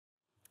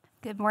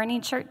Good morning,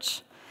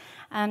 church.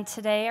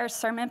 Today, our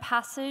sermon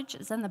passage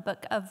is in the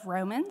book of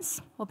Romans.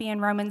 We'll be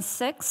in Romans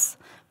 6,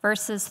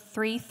 verses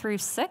 3 through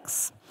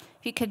 6.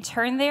 If you could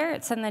turn there,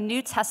 it's in the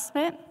New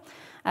Testament,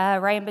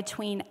 right in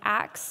between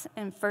Acts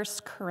and 1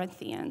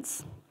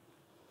 Corinthians.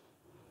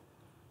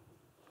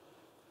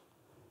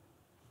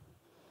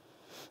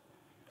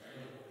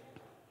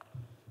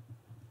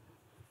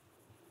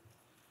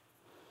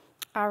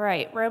 All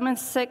right,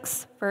 Romans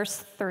 6, verse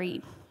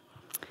 3.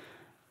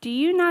 Do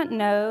you not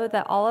know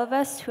that all of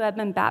us who have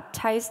been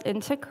baptized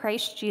into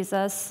Christ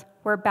Jesus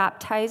were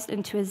baptized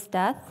into his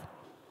death?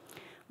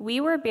 We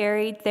were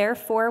buried,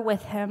 therefore,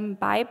 with him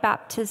by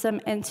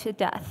baptism into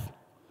death,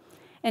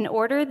 in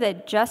order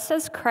that just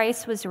as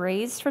Christ was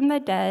raised from the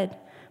dead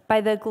by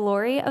the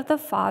glory of the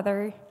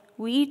Father,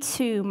 we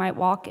too might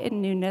walk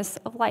in newness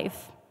of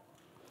life.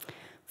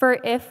 For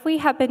if we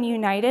have been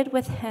united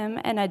with him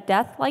in a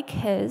death like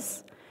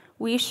his,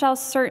 we shall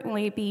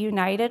certainly be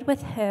united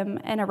with him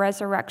in a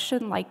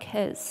resurrection like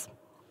his.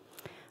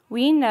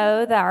 We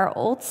know that our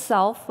old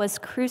self was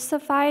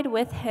crucified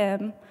with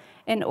him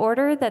in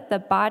order that the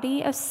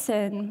body of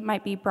sin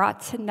might be brought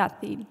to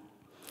nothing,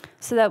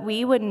 so that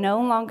we would no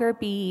longer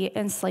be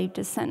enslaved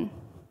to sin.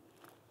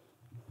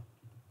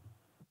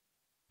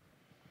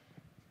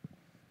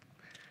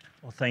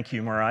 Well, thank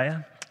you,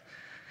 Mariah.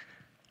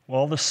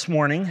 Well, this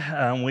morning,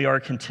 we are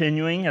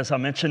continuing, as I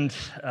mentioned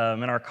in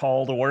our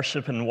call to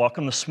worship and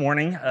welcome this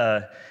morning,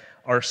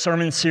 our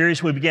sermon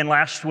series we began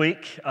last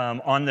week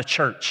on the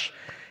church.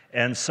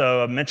 And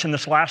so I mentioned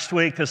this last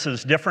week. This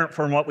is different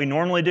from what we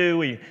normally do.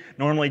 We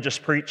normally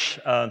just preach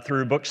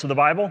through books of the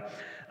Bible.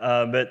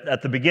 But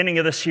at the beginning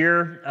of this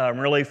year,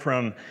 really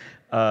from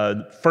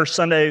first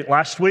Sunday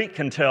last week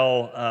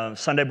until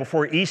Sunday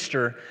before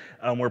Easter,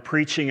 we're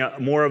preaching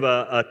more of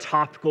a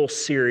topical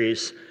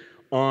series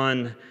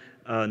on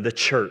the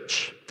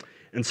church.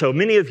 And so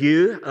many of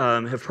you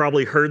have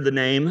probably heard the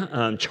name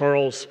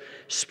Charles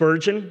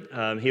Spurgeon.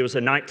 He was a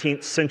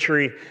 19th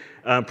century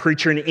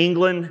preacher in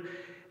England,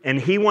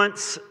 and he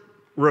once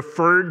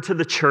referred to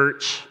the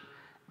church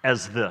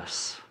as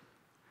this.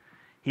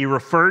 He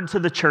referred to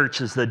the church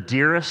as the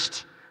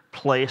dearest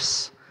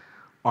place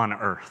on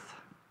earth.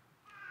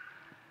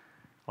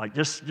 Like,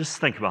 just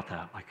think about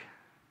that. Like,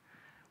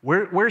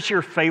 where's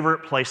your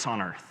favorite place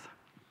on earth?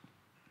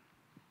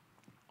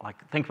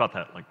 Like, think about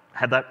that. Like,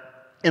 have that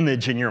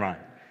image in your mind.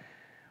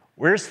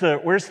 Where's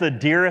the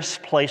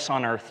dearest place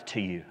on earth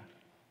to you?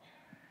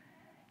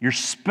 Your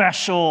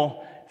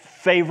special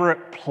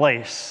favorite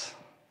place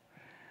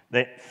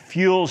that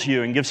fuels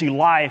you and gives you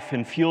life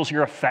and fuels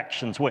your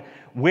affections.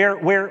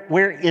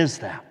 Where is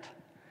that?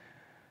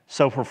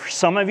 So for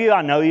some of you,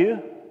 I know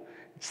you,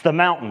 it's the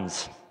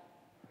mountains,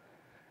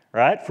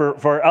 right?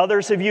 For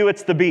others of you,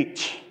 it's the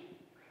beach.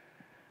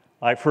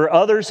 Like, for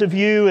others of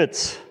you,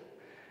 it's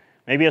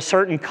maybe a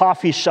certain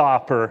coffee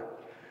shop or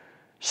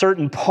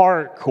certain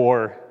park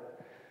or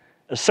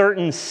a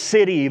certain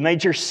city,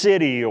 major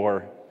city,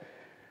 or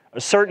a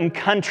certain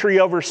country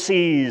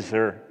overseas.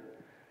 Or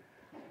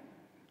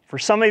for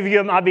some of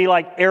you, it might be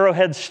like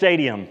Arrowhead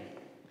Stadium.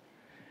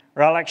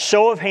 Right? Like,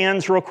 show of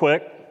hands real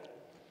quick.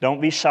 Don't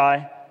be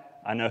shy.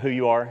 I know who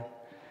you are.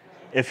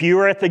 If you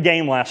were at the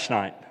game last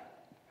night.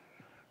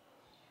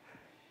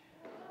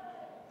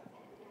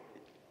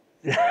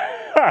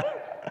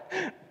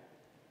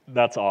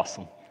 That's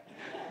awesome.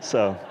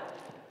 So,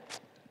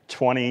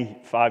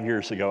 25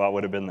 years ago, I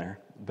would have been there,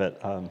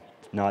 but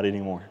not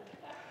anymore.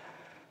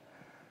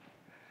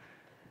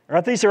 All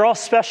right, these are all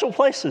special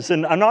places,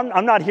 and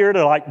I'm not here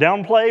to like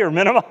downplay or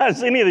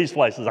minimize any of these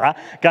places. I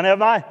kind of have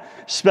my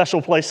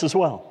special place as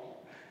well.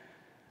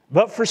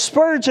 But for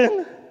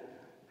Spurgeon,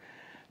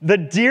 the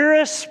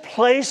dearest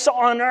place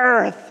on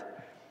earth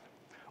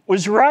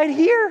was right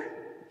here,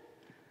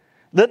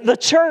 the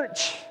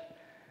church.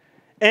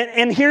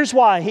 And here's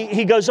why.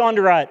 He goes on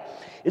to write.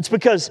 It's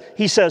because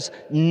he says,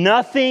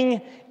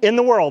 nothing in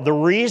the world, the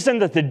reason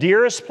that the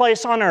dearest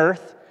place on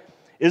earth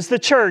is the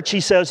church, he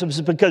says, is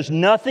because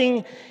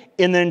nothing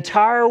in the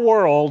entire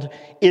world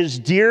is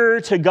dearer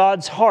to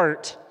God's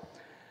heart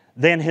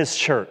than his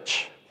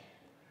church.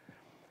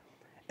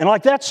 And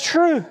like, that's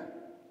true.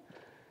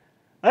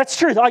 That's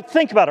true. Like,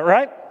 think about it,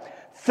 right?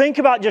 Think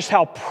about just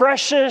how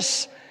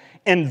precious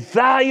and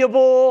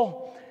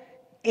valuable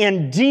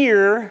and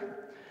dear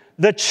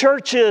the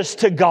church is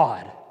to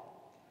God.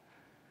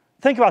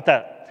 Think about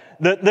that.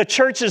 The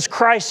church is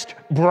Christ's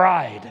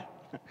bride.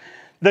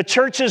 The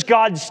church is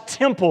God's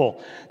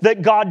temple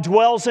that God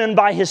dwells in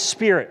by his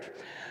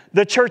Spirit.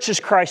 The church is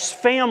Christ's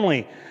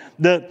family,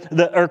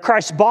 or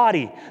Christ's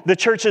body. The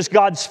church is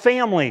God's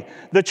family.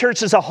 The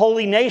church is a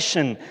holy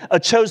nation,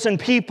 a chosen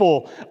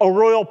people, a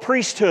royal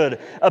priesthood,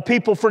 a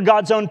people for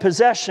God's own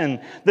possession.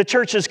 The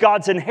church is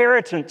God's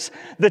inheritance.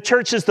 The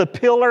church is the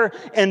pillar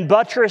and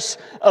buttress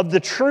of the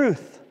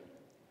truth.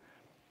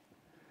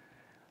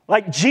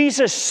 Like,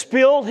 Jesus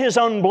spilled his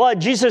own blood.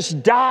 Jesus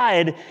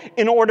died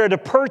in order to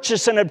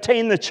purchase and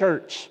obtain the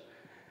church.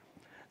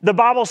 The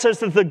Bible says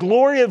that the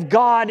glory of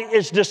God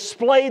is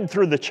displayed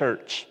through the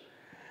church.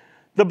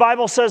 The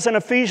Bible says in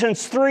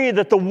Ephesians 3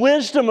 that the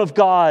wisdom of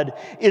God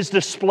is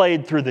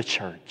displayed through the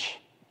church.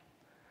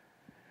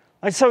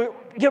 And so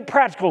get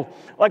practical,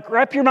 like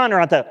wrap your mind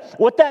around that.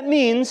 What that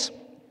means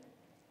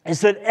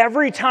is that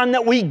every time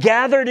that we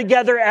gather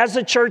together as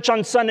a church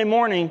on Sunday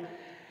morning,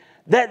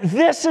 that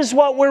this is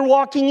what we're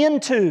walking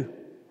into.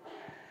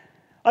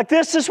 Like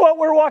this is what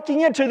we're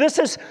walking into. This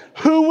is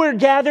who we're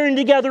gathering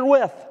together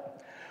with.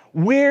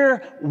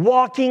 We're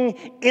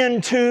walking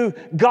into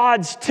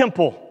God's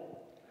temple.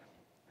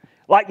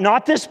 Like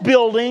not this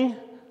building,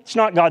 it's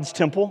not God's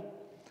temple.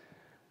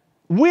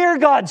 We're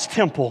God's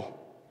temple.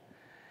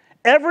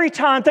 Every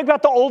time, think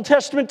about the Old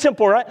Testament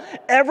temple, right?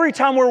 Every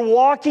time we're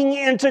walking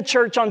into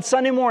church on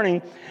Sunday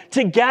morning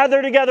to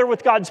gather together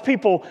with God's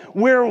people,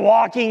 we're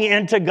walking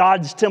into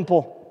God's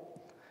temple.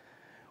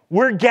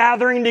 We're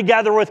gathering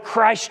together with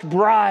Christ's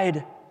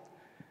bride.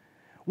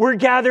 We're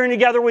gathering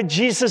together with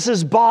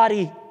Jesus'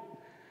 body.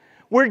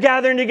 We're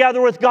gathering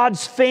together with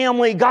God's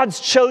family, God's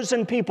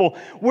chosen people.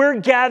 We're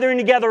gathering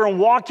together and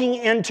walking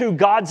into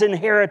God's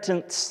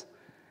inheritance.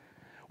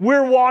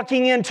 We're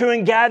walking into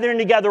and gathering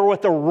together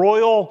with a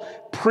royal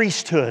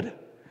priesthood.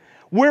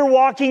 We're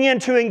walking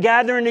into and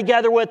gathering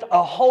together with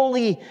a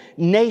holy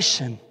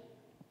nation.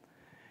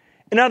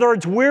 In other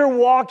words, we're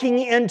walking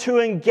into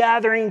and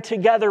gathering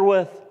together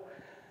with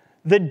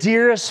the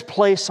dearest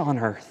place on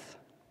earth.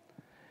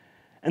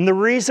 And the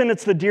reason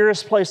it's the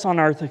dearest place on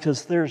earth is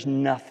because there's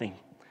nothing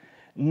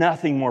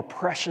more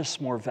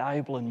precious, more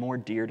valuable, and more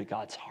dear to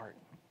God's heart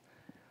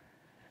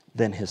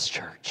than His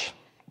church.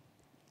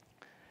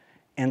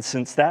 And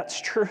since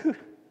that's true,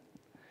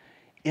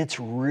 it's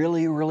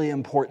really, really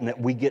important that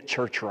we get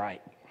church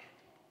right.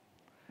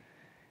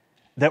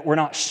 That we're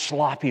not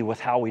sloppy with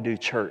how we do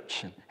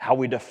church and how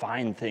we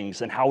define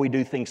things and how we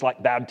do things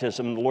like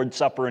baptism and the Lord's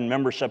Supper and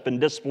membership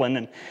and discipline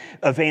and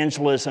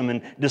evangelism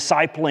and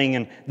discipling,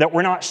 and that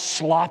we're not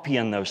sloppy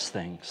in those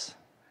things.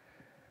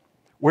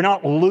 We're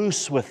not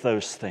loose with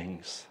those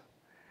things.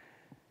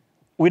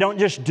 We don't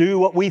just do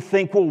what we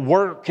think will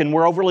work and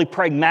we're overly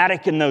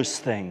pragmatic in those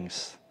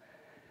things.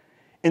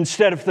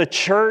 Instead, if the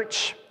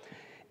church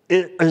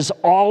is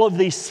all of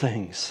these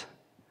things,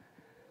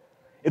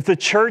 if the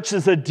church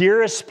is the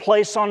dearest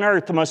place on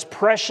earth, the most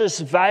precious,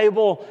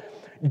 valuable,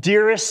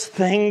 dearest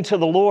thing to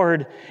the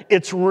Lord,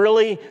 it's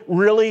really,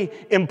 really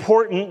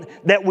important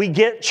that we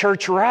get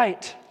church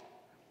right.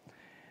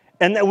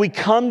 And that we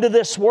come to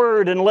this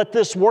word and let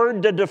this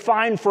word to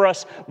define for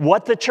us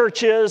what the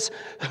church is,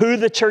 who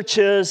the church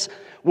is,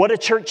 what a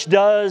church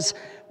does,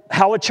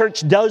 how a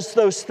church does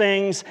those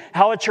things,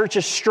 how a church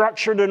is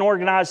structured and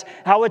organized,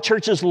 how a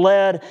church is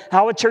led,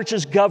 how a church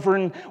is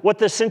governed, what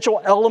the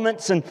essential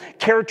elements and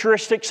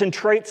characteristics and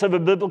traits of a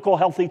biblical,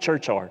 healthy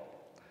church are.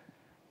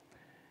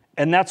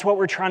 And that's what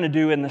we're trying to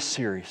do in this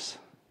series.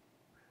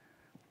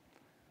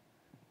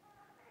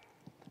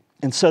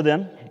 And so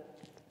then,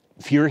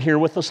 if you were here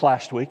with us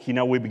last week, you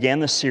know we began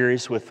this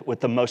series with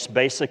the most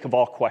basic of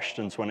all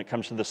questions when it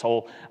comes to this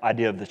whole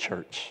idea of the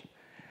church.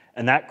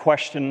 And that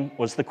question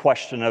was the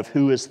question of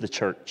who is the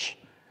church?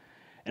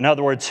 In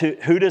other words,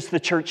 who does the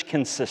church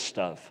consist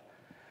of?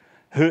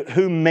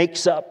 Who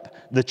makes up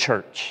the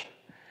church?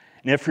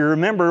 And if you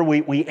remember,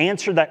 we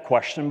answered that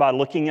question by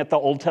looking at the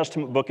Old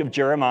Testament book of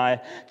Jeremiah,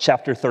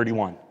 chapter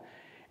 31,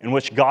 in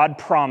which God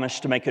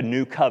promised to make a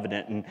new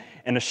covenant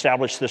and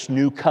establish this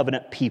new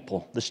covenant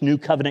people, this new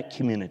covenant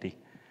community.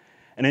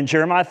 And in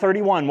Jeremiah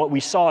 31, what we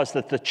saw is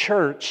that the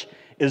church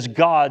is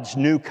God's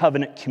new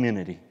covenant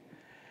community.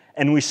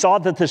 And we saw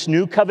that this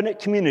new covenant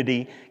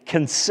community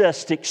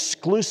consists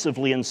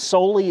exclusively and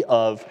solely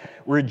of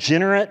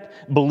regenerate,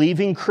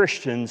 believing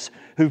Christians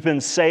who've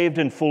been saved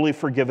and fully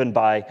forgiven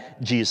by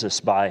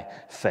Jesus by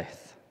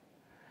faith.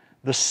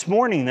 This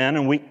morning then,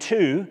 in week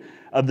 2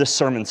 of this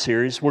sermon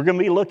series, we're going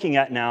to be looking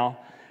at now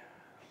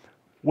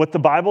what the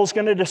Bible is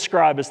going to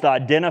describe as the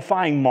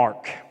identifying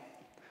mark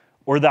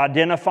or the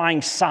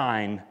identifying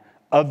sign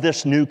of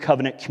this new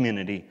covenant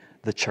community,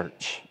 the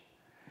church.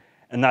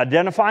 And the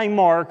identifying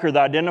mark or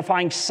the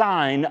identifying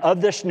sign of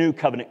this new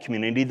covenant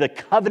community, the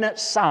covenant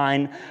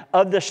sign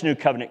of this new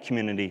covenant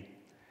community,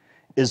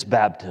 is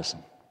baptism.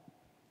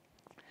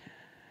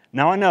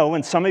 Now I know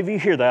when some of you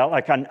hear that,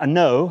 like I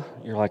know,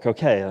 you're like,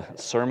 okay, a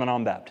sermon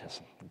on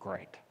baptism,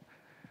 great.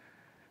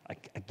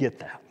 I get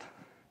that.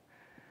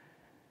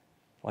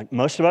 Like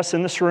most of us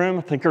in this room,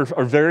 I think are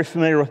very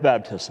familiar with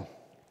baptism.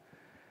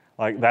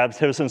 Like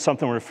baptism is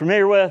something we're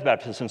familiar with.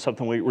 Baptism is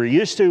something we're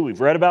used to.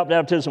 We've read about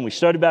baptism. We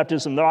studied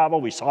baptism in the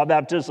Bible. We saw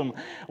baptism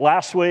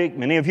last week.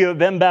 Many of you have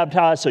been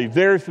baptized, so you're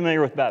very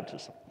familiar with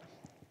baptism.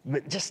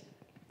 But just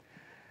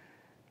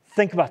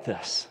think about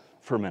this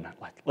for a minute.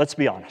 Like, let's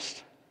be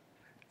honest.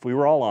 If we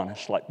were all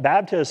honest, like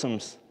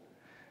baptism's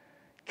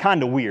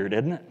kind of weird,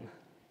 isn't it?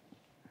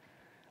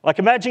 Like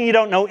imagine you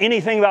don't know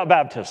anything about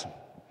baptism,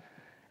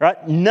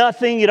 right?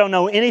 Nothing, you don't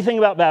know anything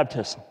about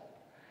baptism.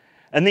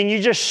 And then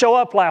you just show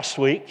up last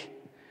week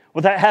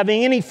without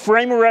having any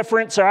frame of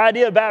reference or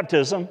idea of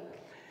baptism,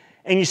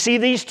 and you see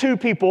these two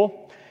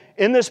people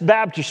in this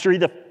baptistry,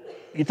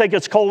 you think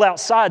it's cold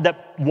outside,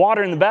 that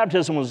water in the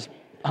baptism was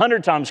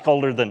 100 times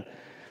colder than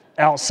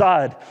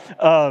outside.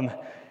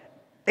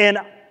 And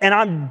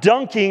I'm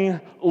dunking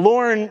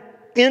Lauren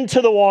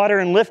into the water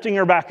and lifting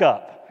her back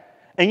up.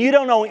 And you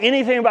don't know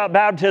anything about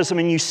baptism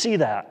and you see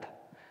that.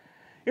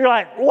 You're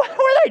like, what are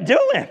they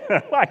doing?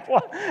 Like,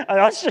 what?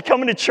 I was just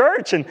coming to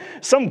church and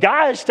some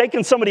guy's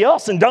taking somebody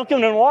else and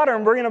dunking them in water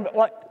and bringing them,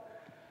 like,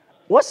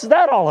 what's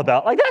that all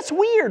about? Like, that's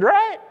weird,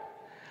 right?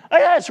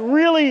 Like, that's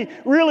really,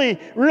 really,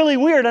 really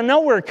weird. I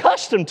know we're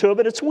accustomed to it,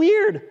 but it's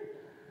weird.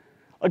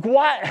 Like,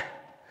 why?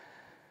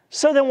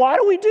 So then why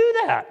do we do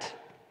that?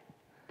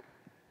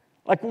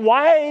 Like,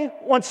 why,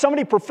 when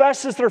somebody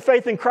professes their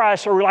faith in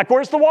Christ, are we like,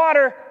 where's the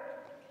water?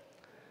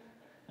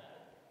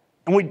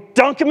 And we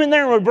dunk them in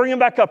there and we bring them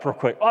back up real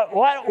quick.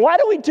 Why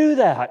do we do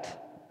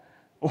that?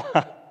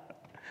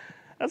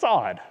 That's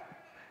odd.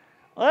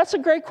 Well, that's a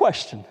great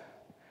question.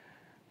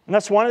 And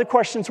that's one of the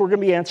questions we're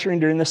going to be answering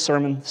during this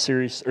sermon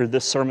series, or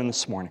this sermon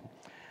this morning.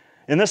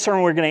 In this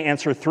sermon, we're going to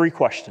answer 3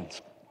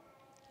 questions.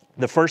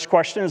 The first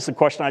question is the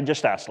question I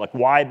just asked, like,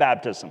 why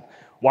baptism?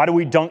 Why do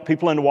we dunk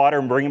people into water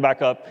and bring them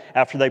back up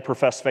after they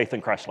profess faith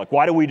in Christ? Like,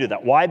 why do we do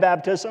that? Why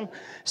baptism?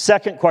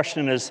 Second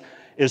question is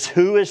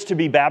who is to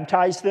be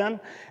baptized then?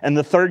 And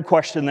the third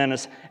question then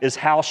is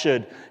how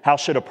should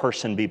a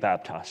person be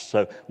baptized?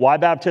 So why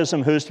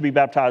baptism, who is to be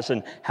baptized,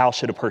 and how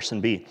should a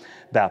person be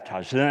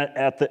baptized? And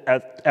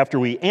after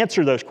we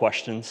answer those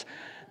questions,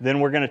 then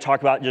we're going to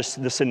talk about,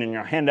 just this in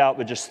your handout,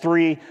 but just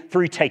three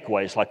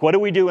takeaways. Like, what do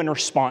we do in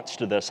response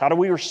to this? How do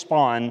we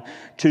respond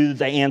to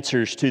the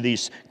answers to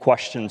these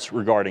questions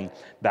regarding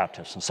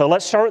baptism? So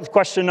let's start with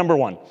question number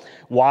 1.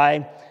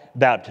 Why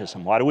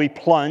baptism? Why do we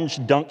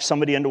dunk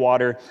somebody into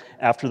water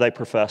after they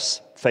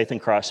profess faith in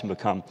Christ and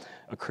become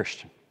a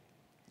Christian?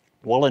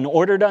 Well, in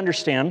order to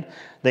understand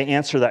the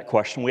answer to that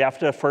question, we have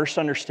to first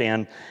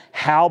understand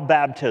how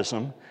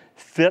baptism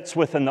fits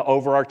within the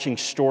overarching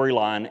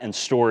storyline and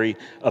story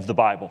of the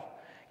Bible.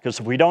 Because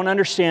if we don't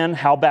understand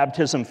how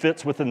baptism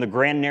fits within the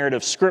grand narrative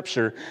of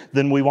Scripture,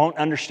 then we won't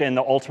understand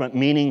the ultimate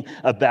meaning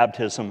of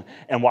baptism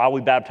and why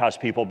we baptize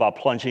people by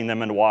plunging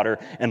them into water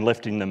and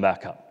lifting them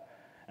back up.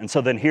 And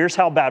so then here's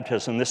how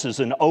baptism, this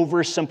is an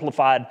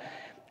oversimplified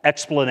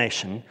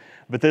explanation,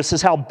 but this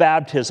is how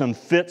baptism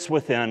fits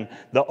within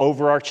the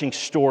overarching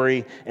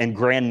story and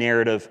grand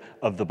narrative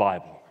of the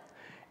Bible.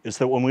 Is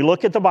that when we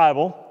look at the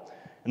Bible,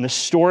 in the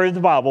story of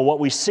the Bible, what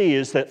we see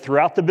is that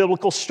throughout the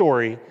biblical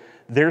story,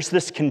 there's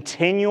this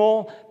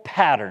continual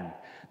pattern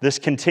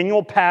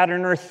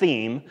or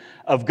theme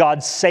of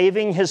God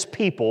saving His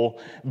people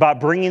by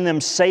bringing them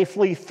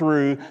safely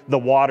through the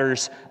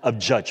waters of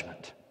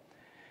judgment.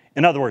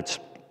 In other words,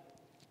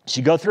 as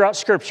you go throughout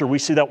Scripture, we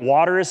see that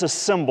water is a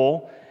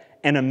symbol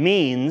and a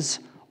means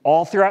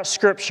all throughout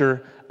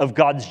Scripture of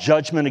God's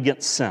judgment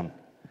against sin.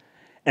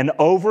 And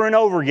over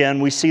again,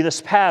 we see this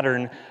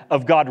pattern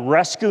of God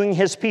rescuing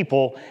His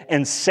people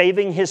and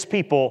saving His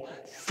people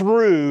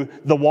through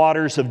the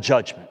waters of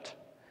judgment.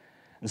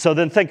 And so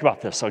then think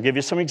about this. I'll give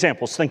you some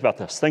examples. Think about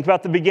this. Think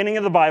about the beginning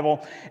of the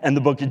Bible and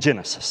the book of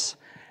Genesis.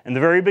 In the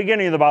very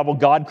beginning of the Bible,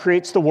 God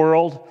creates the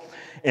world.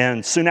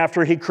 And soon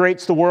after He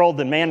creates the world,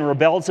 then man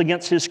rebels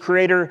against his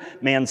Creator.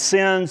 Man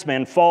sins,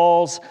 man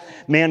falls.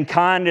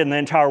 Mankind and the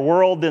entire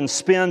world then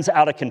spins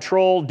out of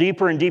control,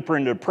 deeper and deeper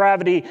into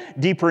depravity,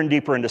 deeper and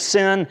deeper into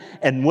sin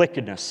and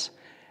wickedness.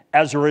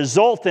 As a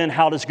result, then,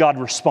 how does God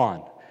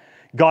respond?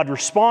 God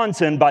responds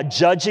then by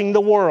judging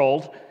the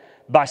world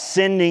by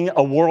sending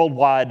a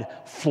worldwide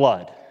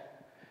flood.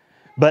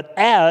 But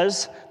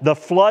as the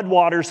flood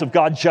waters of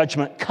God's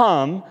judgment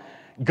come,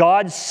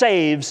 God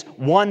saves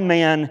one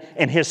man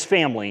and his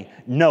family,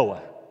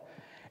 Noah.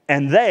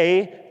 And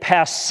they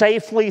pass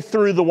safely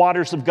through the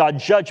waters of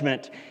God's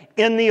judgment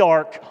in the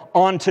ark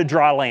onto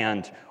dry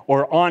land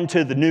or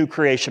onto the new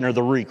creation or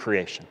the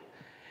recreation.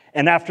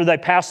 And after they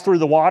pass through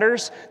the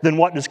waters, then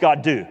what does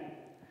God do?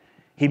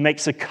 He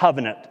makes a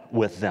covenant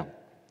with them.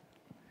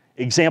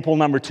 Example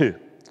number 2.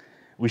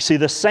 We see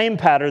the same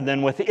pattern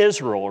then with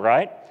Israel,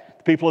 right?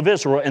 The people of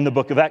Israel in the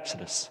book of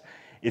Exodus.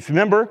 If you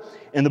remember,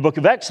 in the book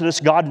of Exodus,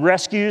 God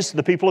rescues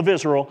the people of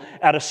Israel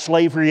out of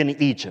slavery in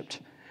Egypt.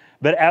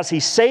 But as He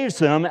saves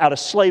them out of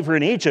slavery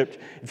in Egypt,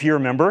 if you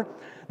remember,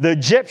 the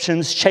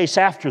Egyptians chase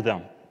after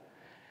them.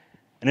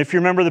 And if you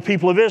remember, the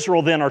people of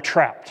Israel then are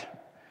trapped.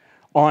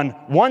 On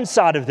one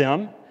side of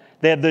them,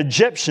 they have the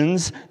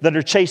Egyptians that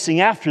are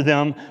chasing after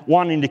them,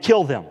 wanting to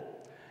kill them.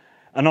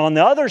 And on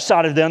the other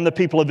side of them, the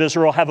people of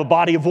Israel have a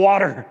body of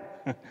water,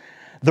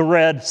 the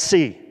Red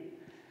Sea.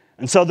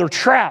 And so they're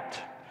trapped.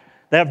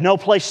 They have no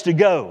place to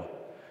go.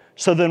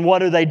 So then what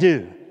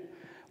do?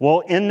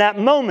 Well, in that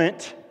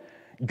moment,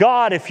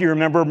 God, if you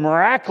remember,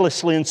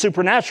 miraculously and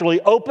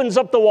supernaturally opens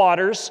up the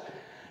waters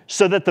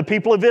so that the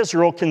people of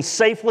Israel can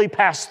safely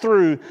pass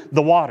through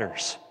the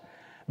waters.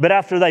 But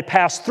after they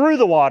pass through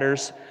the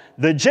waters,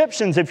 the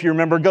Egyptians, if you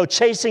remember, go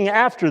chasing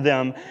after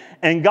them,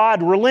 and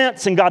God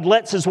relents and God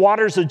lets His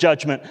waters of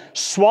judgment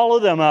swallow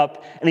them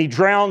up, and He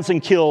drowns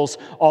and kills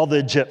all the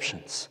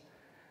Egyptians.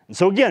 And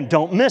so again,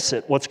 don't miss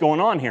it. What's going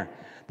on here?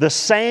 The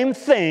same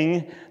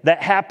thing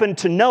that happened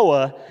to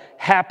Noah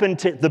happened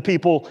to the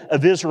people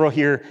of Israel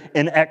here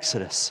in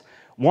Exodus.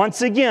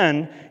 Once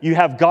again, you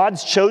have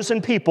God's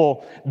chosen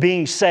people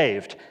being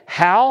saved.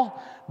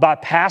 How? By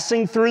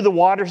passing through the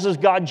waters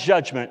of God's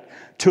judgment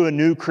to a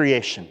new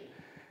creation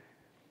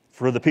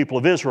for the people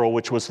of Israel,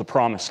 which was the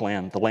promised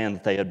land, the land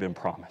that they had been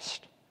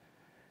promised.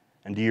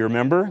 And do you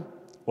remember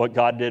what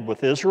God did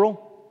with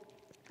Israel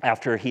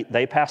after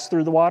they passed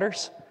through the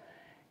waters?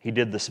 He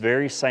did this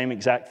very same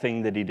exact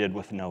thing that he did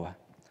with Noah.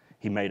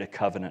 He made a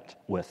covenant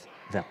with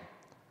them.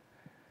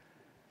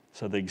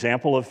 So the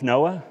example of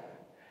Noah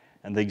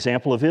and the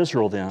example of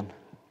Israel then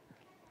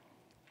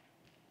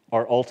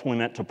are ultimately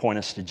meant to point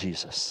us to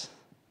Jesus.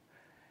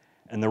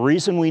 And the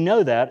reason we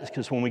know that is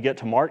because when we get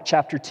to Mark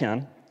chapter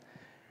 10,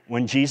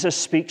 when Jesus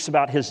speaks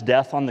about his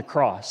death on the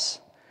cross,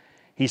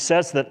 he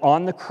says that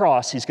on the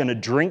cross he's going to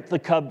drink the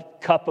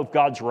cup of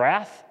God's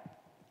wrath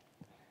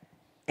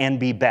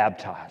and be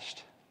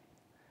baptized.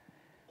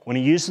 When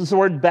he uses the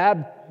word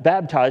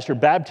baptized or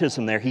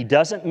baptism there, he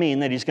doesn't mean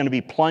that he's going to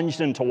be plunged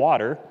into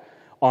water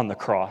on the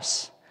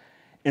cross.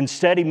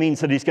 Instead, he means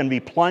that he's going to be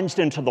plunged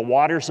into the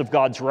waters of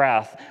God's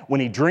wrath when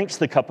he drinks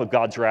the cup of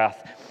God's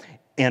wrath,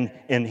 and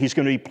he's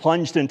going to be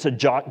plunged into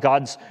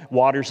God's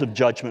waters of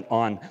judgment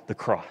on the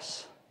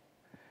cross.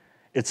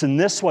 It's in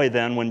this way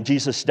then, when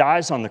Jesus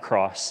dies on the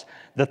cross,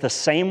 that the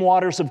same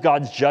waters of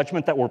God's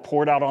judgment that were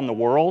poured out on the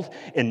world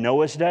in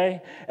Noah's day,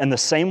 and the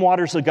same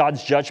waters of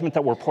God's judgment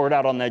that were poured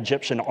out on the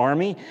Egyptian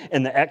army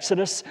in the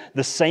Exodus,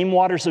 the same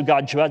waters of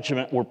God's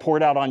judgment were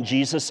poured out on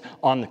Jesus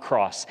on the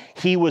cross.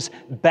 He was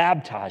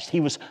baptized.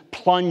 He was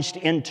plunged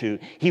into.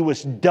 He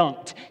was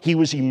dunked. He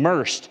was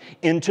immersed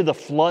into the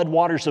flood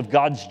waters of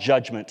God's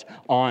judgment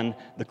on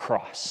the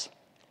cross.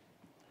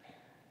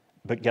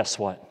 But guess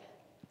what?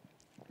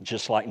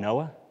 Just like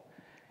Noah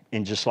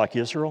and just like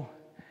Israel,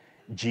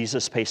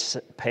 Jesus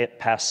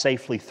passed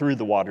safely through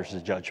the waters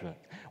of judgment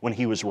when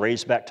he was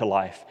raised back to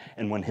life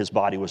and when his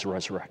body was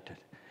resurrected.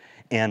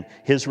 And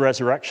his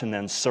resurrection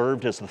then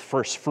served as the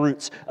first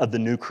fruits of the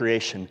new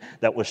creation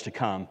that was to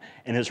come.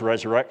 And his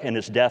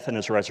death and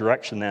his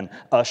resurrection then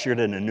ushered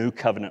in a new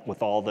covenant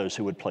with all those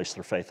who would place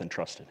their faith and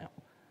trust in him.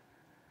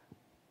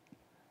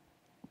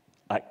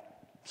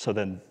 So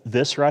then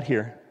this right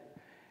here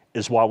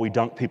is why we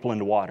dunk people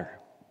into water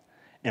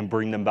and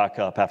bring them back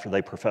up after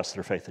they profess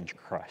their faith in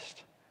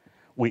Christ.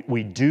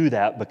 We do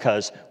that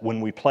because when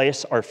we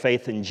place our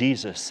faith in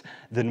Jesus,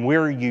 then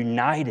we're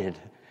united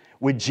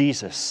with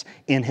Jesus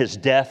in his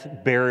death,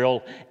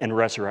 burial, and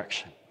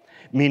resurrection.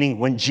 Meaning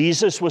when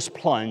Jesus was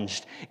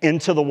plunged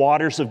into the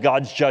waters of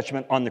God's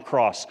judgment on the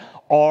cross,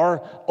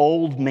 our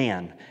old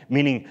man,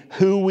 meaning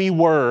who we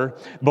were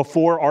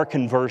before our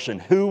conversion,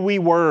 who we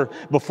were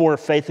before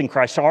faith in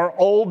Christ, our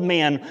old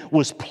man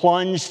was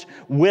plunged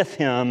with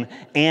him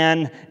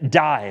and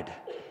died.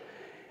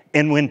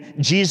 And when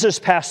Jesus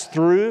passed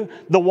through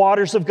the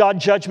waters of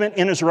God's judgment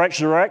in his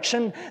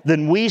resurrection,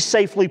 then we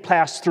safely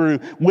passed through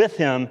with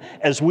him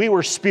as we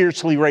were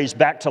spiritually raised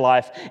back to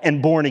life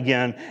and born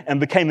again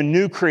and became a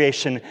new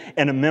creation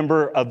and a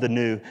member of the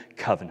new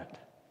covenant.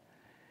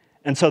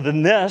 And so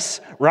then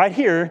this right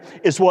here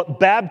is what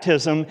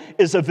baptism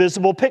is a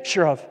visible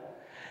picture of.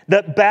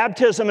 That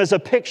baptism is a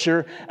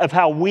picture of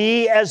how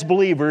we as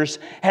believers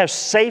have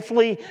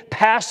safely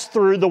passed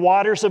through the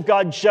waters of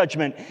God's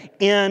judgment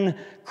in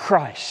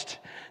Christ.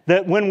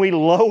 That when we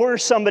lower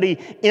somebody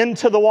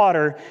into the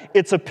water,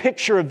 it's a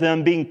picture of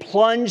them being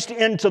plunged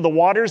into the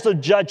waters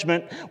of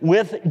judgment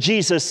with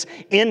Jesus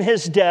in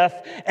his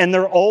death, and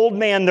their old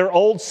man, their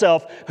old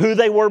self, who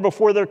they were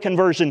before their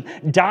conversion,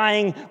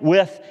 dying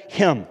with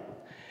him.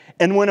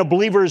 And when a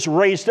believer is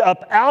raised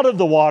up out of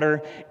the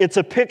water, it's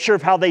a picture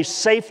of how they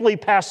safely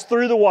passed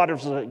through the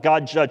waters of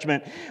God's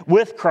judgment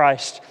with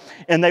Christ,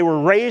 and they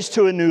were raised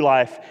to a new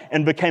life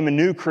and became a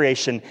new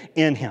creation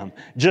in him.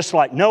 Just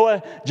like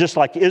Noah, just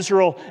like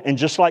Israel, and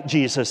just like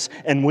Jesus,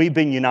 and we've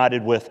been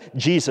united with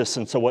Jesus.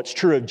 And so what's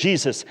true of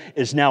Jesus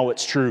is now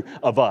what's true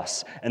of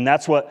us. And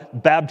that's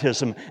what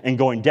baptism and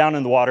going down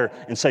in the water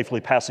and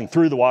safely passing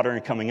through the water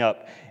and coming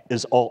up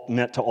is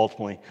meant to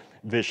ultimately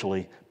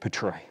visually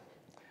portray.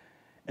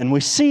 And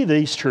we see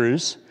these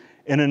truths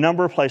in a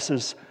number of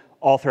places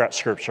all throughout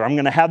Scripture. I'm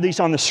going to have these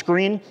on the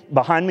screen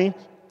behind me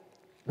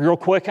real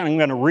quick, and I'm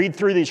going to read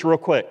through these real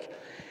quick.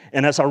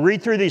 And as I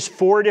read through these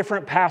 4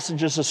 different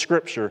passages of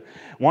Scripture,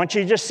 I want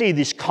you to just see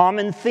these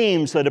common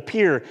themes that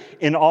appear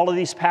in all of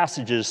these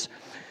passages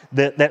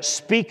that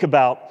speak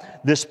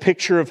about this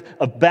picture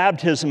of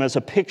baptism as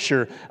a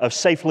picture of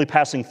safely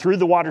passing through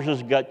the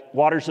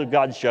waters of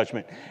God's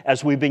judgment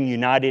as we've been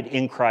united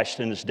in Christ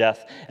in his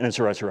death and his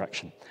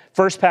resurrection.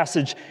 First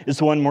passage is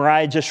the one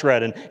Mariah just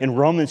read in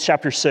Romans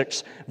chapter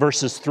 6,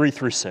 verses 3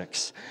 through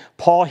 6.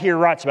 Paul here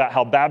writes about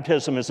how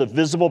baptism is a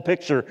visible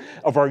picture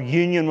of our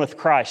union with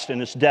Christ in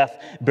his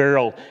death,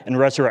 burial, and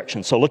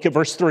resurrection. So look at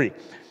verse 3.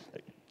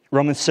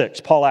 Romans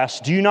 6, Paul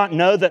asks, "Do you not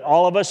know that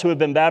all of us who have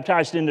been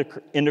baptized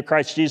into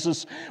Christ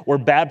Jesus were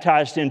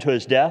baptized into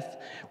his death?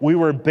 We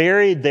were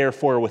buried,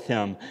 therefore, with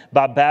him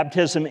by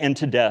baptism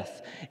into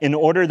death, in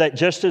order that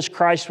just as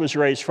Christ was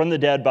raised from the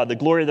dead by the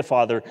glory of the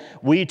Father,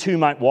 we too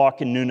might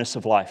walk in newness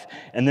of life."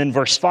 And then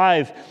verse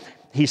 5,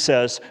 he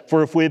says,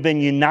 "For if we have been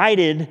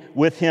united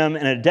with him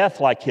in a death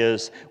like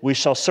his, we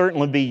shall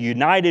certainly be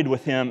united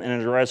with him in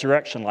a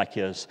resurrection like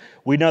his.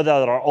 We know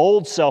that our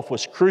old self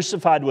was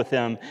crucified with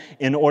him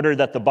in order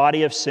that the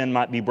body of sin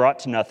might be brought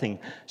to nothing,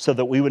 so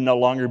that we would no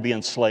longer be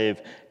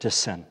enslaved to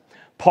sin."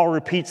 Paul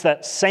repeats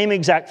that same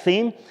exact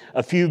theme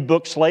a few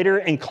books later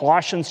in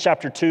Colossians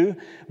chapter 2,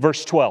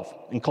 verse 12.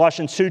 In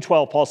Colossians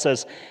 2:12, Paul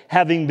says,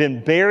 "Having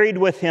been buried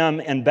with him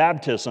in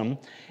baptism,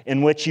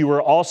 in which you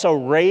were also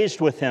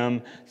raised with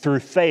him through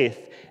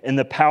faith in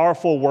the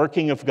powerful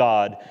working of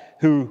God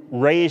who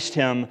raised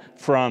him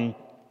from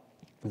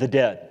the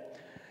dead."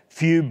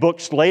 Few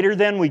books later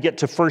then, we get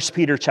to 1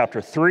 Peter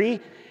chapter 3.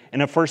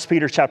 And in 1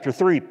 Peter chapter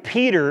 3,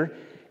 Peter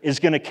is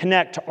going to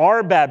connect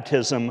our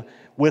baptism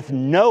with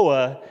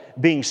Noah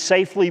being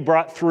safely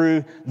brought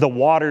through the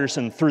waters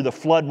and through the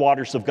flood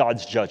waters of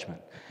God's judgment.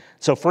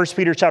 So 1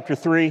 Peter chapter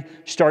 3,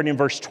 starting in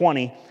verse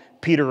 20,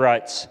 Peter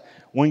writes,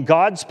 "When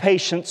God's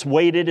patience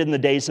waited in the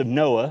days of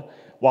Noah,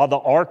 while the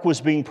ark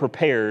was being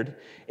prepared,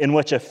 in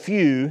which a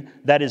few,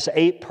 that is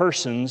 8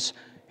 persons,"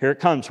 here it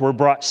comes, "were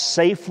brought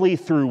safely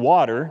through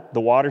water," the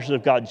waters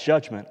of God's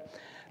judgment,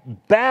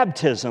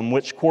 "baptism,"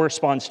 which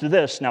corresponds to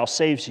this, now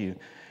saves you,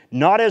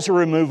 not as a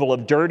removal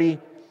of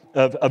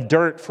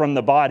dirt from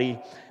the body,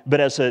 but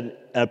as an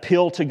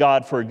appeal to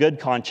God for a good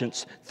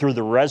conscience through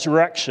the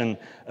resurrection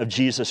of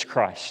Jesus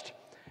Christ.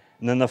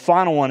 And then the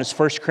final one is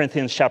 1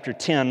 Corinthians chapter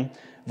 10,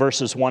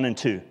 verses 1 and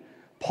 2.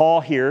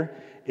 Paul here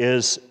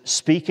is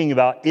speaking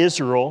about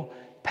Israel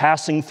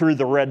passing through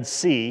the Red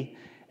Sea,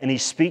 and he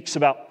speaks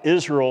about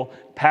Israel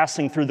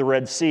passing through the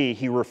Red Sea.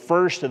 He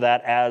refers to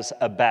that as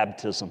a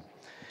baptism.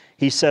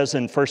 He says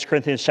in 1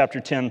 Corinthians chapter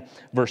 10,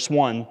 verse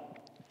 1,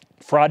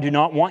 "For I do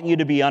not want you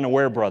to be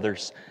unaware,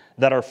 brothers,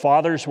 that our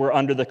fathers were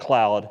under the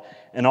cloud,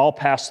 and all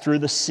passed through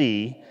the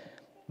sea,"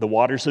 the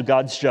waters of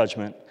God's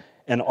judgment,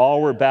 "and all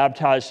were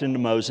baptized into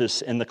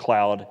Moses in the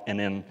cloud and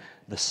in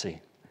the sea."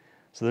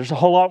 So there's a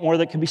whole lot more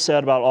that can be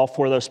said about all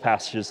 4 of those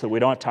passages that we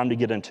don't have time to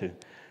get into.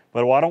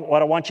 But what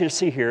I want you to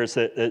see here is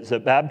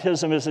that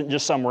baptism isn't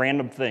just some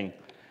random thing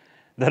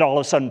that all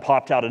of a sudden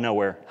popped out of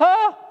nowhere.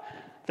 I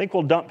think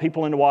we'll dump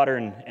people into water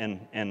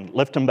and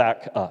lift them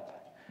back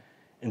up.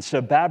 Instead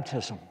of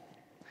baptism,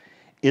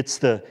 it's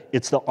the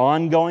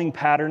ongoing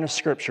pattern of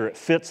Scripture. It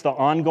fits the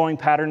ongoing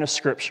pattern of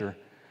Scripture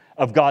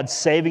of God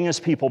saving his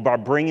people by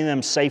bringing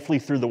them safely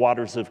through the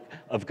waters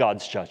of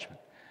God's judgment.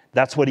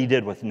 That's what he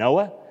did with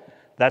Noah.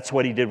 That's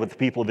what he did with the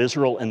people of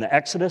Israel in the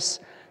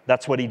Exodus.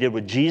 That's what he did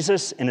with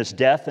Jesus in his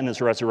death and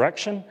his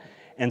resurrection.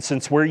 And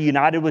since we're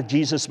united with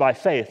Jesus by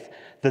faith,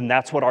 then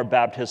that's what our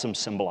baptism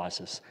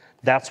symbolizes.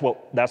 That's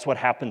what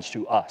happens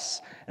to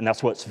us. And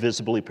that's what's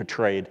visibly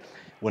portrayed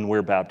when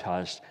we're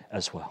baptized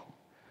as well.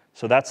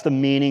 So that's the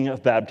meaning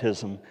of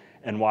baptism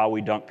and why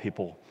we dunk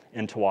people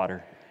into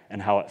water and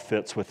how it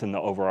fits within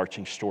the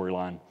overarching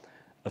storyline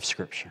of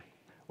Scripture.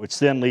 Which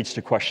then leads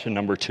to question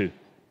number 2.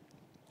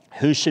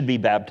 Who should be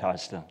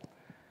baptized then?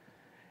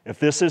 If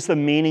this is the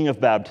meaning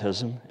of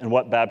baptism and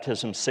what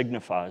baptism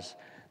signifies,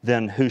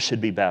 then who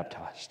should be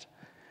baptized?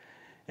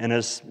 And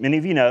as many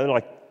of you know,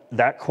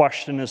 that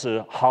question is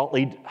a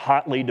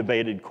hotly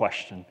debated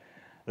question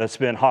that's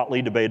been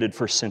hotly debated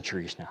for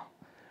centuries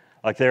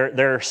now.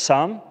 There are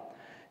some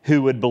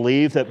who would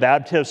believe that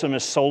baptism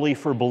is solely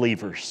for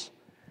believers.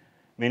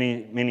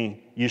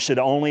 Meaning you should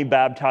only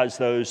baptize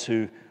those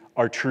who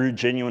are true,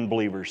 genuine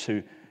believers,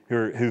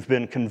 who've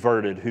been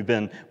converted, who've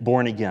been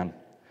born again.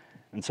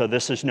 And so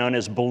this is known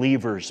as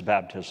believers'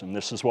 baptism.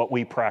 This is what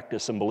we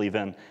practice and believe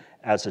in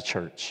as a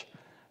church.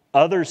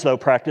 Others, though,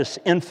 practice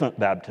infant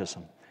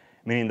baptism,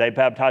 meaning they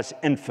baptize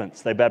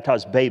infants, they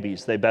baptize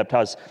babies, they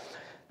baptize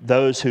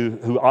those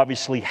who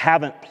obviously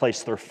haven't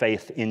placed their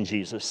faith in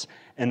Jesus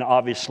and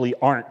obviously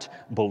aren't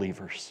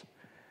believers.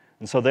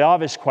 And so the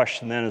obvious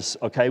question then is,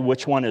 okay,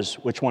 which one is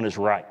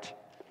right?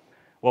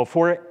 Well, if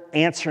we're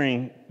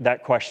answering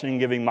that question and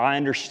giving my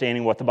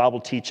understanding of what the Bible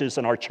teaches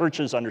and our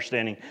church's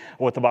understanding of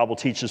what the Bible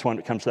teaches when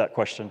it comes to that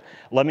question,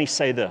 let me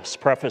say this,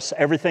 preface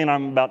everything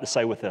I'm about to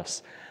say with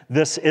this.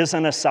 This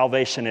isn't a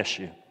salvation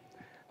issue.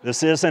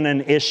 This isn't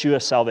an issue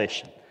of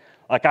salvation.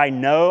 I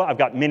know I've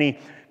got many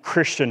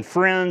Christian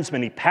friends,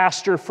 many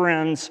pastor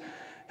friends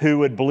who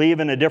would believe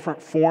in a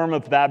different form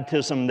of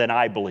baptism than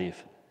I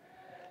believe.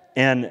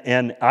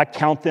 And I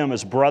count them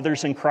as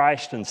brothers in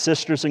Christ and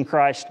sisters in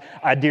Christ.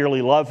 I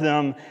dearly love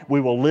them.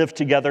 We will live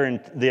together in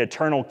the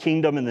eternal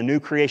kingdom and the new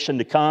creation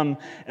to come.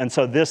 And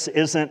so this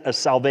isn't a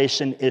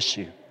salvation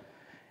issue.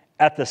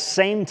 At the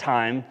same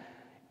time,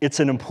 it's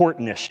an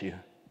important issue.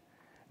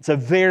 It's a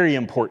very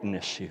important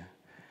issue.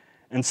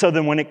 And so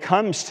then when it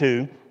comes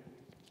to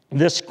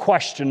this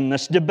question,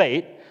 this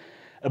debate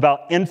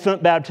about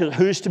infant baptism,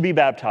 who's to be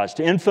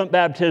baptized, infant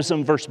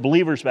baptism versus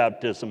believers'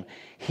 baptism,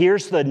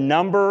 here's the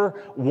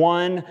number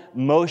one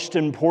most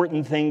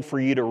important thing for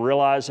you to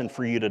realize and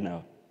for you to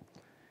know.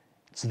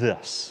 It's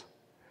this.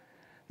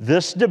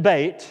 This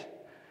debate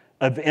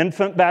of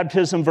infant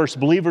baptism versus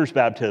believers'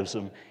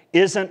 baptism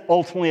isn't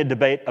ultimately a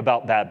debate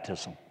about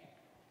baptism.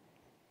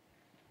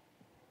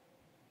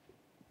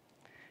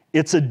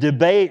 It's a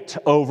debate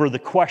over the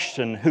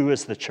question, who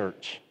is the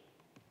church?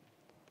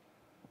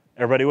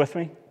 Everybody with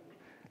me?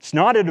 It's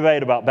not a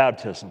debate about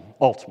baptism,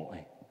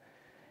 ultimately.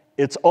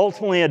 It's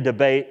ultimately a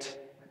debate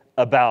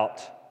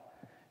about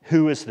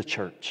who is the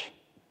church?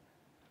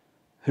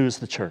 Who is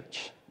the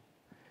church?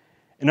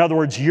 In other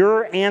words,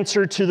 your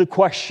answer to the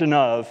question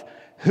of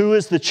who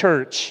is the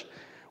church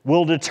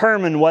will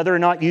determine whether or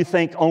not you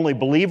think only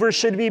believers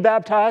should be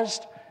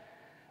baptized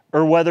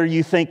or whether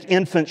you think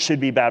infants should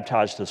be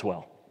baptized as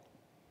well.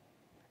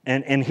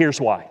 And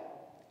here's why.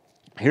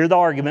 Here are the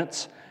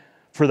arguments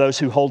for those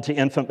who hold to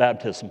infant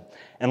baptism.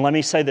 And let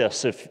me say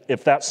this,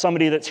 if that's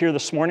somebody that's here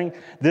this morning,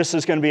 this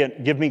is going to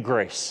be give me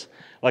grace.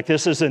 Like,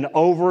 this is an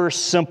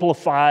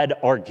oversimplified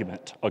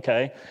argument,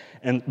 okay?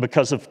 And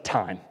because of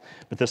time.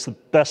 But this is the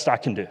best I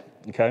can do,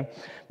 okay?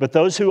 But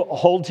those who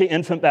hold to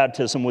infant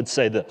baptism would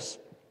say this.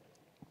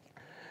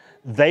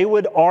 They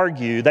would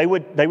argue, they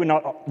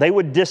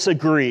would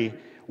disagree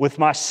with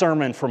my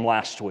sermon from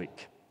last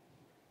week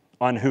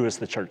on who is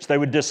the church. They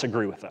would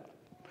disagree with that.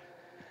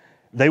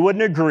 They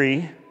wouldn't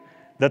agree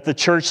that the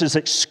church is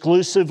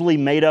exclusively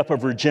made up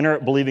of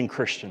regenerate believing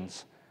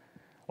Christians,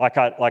 like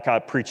I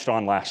preached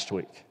on last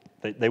week.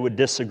 They would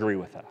disagree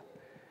with that.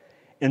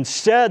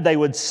 Instead, they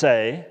would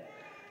say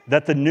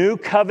that the new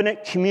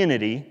covenant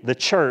community, the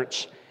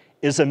church,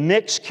 is a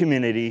mixed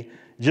community,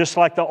 just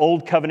like the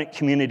old covenant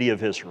community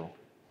of Israel.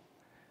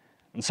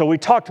 And so we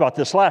talked about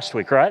this last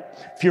week, right?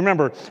 If you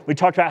remember, we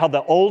talked about how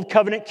the old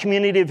covenant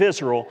community of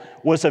Israel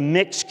was a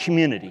mixed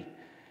community,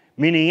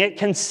 meaning it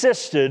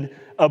consisted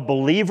of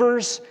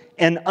believers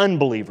and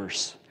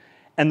unbelievers.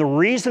 And the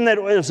reason that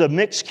it was a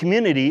mixed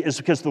community is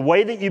because the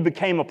way that you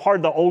became a part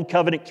of the old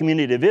covenant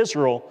community of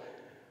Israel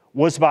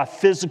was by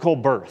physical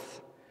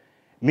birth,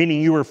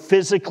 meaning you were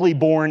physically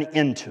born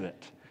into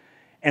it.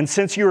 And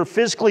since you were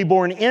physically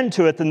born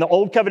into it, then the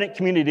old covenant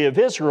community of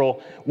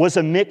Israel was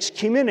a mixed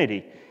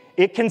community.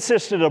 It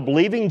consisted of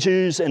believing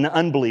Jews and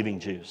unbelieving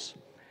Jews.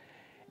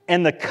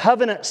 And the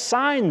covenant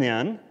sign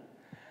then,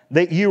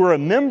 that you were a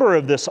member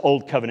of this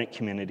old covenant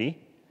community,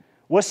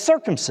 was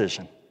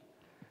circumcision.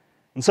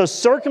 And so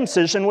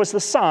circumcision was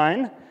the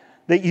sign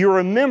that you were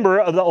a member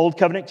of the old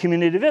covenant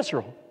community of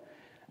Israel.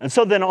 And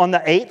so then on the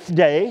 8th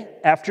day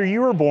after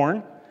you were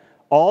born,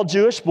 all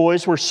Jewish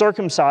boys were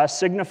circumcised,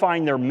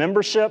 signifying their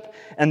membership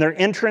and their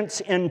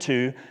entrance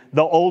into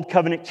the old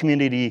covenant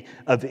community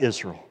of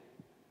Israel.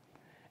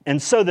 And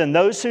so then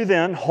those who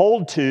then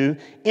hold to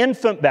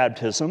infant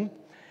baptism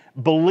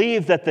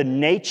believe that the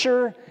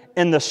nature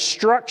and the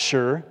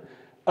structure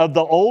of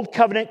the old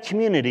covenant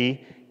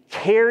community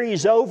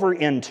carries over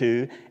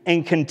into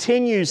and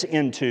continues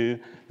into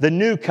the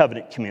new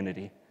covenant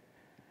community.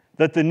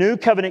 That the new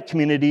covenant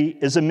community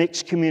is a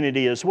mixed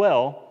community as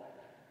well,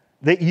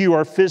 that you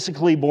are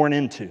physically born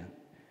into.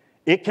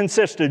 It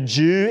consists of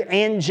Jew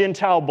and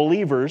Gentile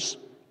believers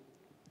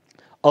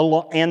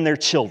and their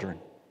children.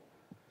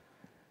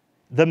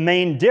 The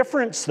main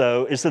difference,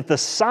 though, is that the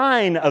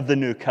sign of the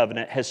new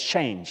covenant has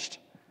changed.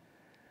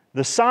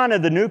 The sign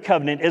of the new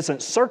covenant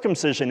isn't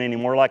circumcision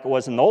anymore like it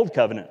was in the old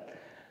covenant.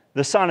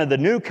 The sign of the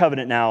new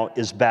covenant now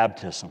is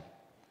baptism.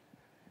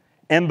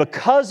 And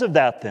because of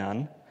that,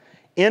 then,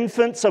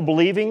 infants of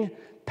believing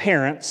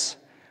parents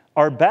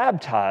are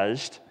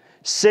baptized,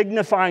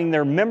 signifying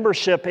their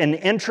membership and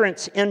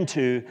entrance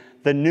into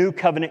the new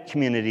covenant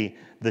community,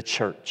 the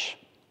church.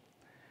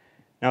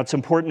 Now, it's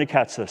important to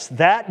catch this.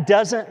 That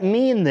doesn't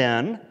mean,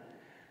 then,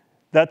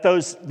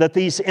 that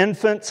these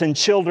infants and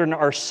children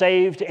are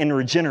saved and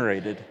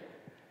regenerated.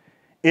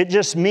 It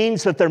just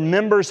means that they're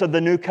members of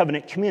the new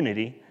covenant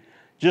community,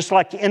 just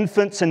like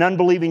infants and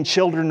unbelieving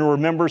children were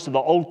members of the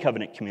old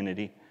covenant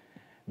community,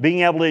 being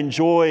able to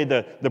enjoy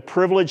the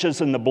privileges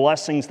and the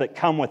blessings that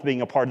come with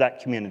being a part of that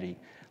community,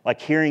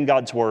 like hearing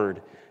God's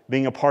word,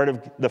 being a part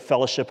of the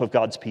fellowship of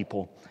God's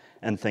people,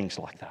 and things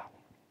like that.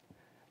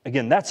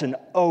 Again, that's an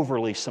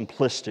overly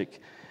simplistic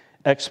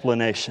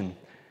explanation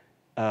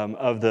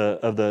of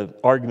the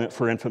argument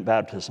for infant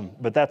baptism,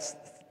 but that's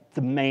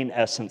the main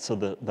essence of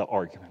the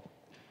argument.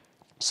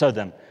 So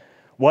then,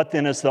 what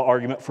then is the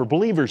argument for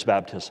believers'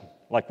 baptism,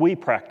 like we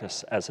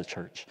practice as a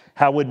church?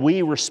 How would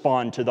we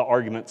respond to the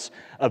arguments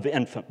of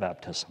infant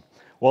baptism?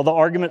 Well, the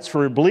arguments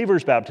for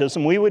believers'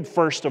 baptism, we would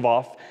first of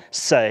all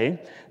say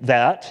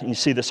that, and you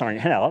see this on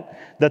your handout,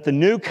 that the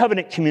new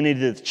covenant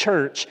community of the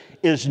church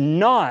is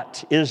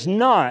not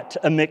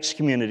a mixed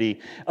community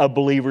of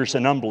believers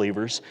and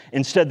unbelievers.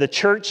 Instead, the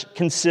church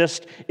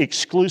consists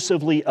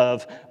exclusively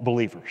of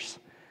believers.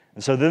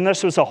 And so then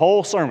this was a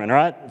whole sermon,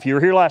 right? If you were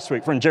here last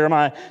week from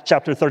Jeremiah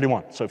chapter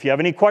 31. So if you have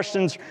any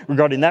questions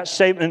regarding that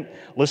statement,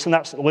 listen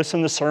to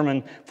the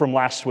sermon from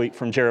last week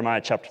from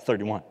Jeremiah chapter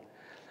 31.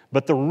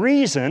 But the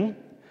reason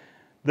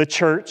the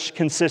church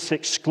consists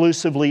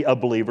exclusively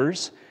of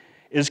believers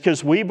is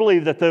because we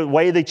believe that the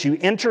way that you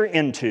enter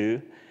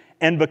into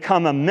and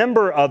become a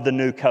member of the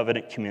new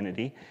covenant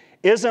community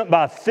isn't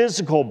by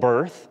physical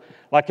birth,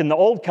 like in the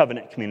old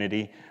covenant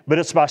community, but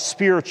it's by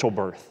spiritual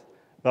birth,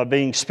 by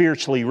being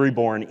spiritually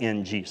reborn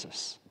in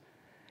Jesus.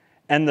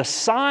 And the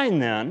sign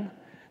then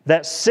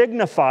that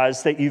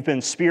signifies that you've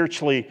been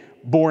spiritually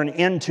born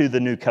into the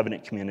new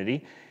covenant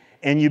community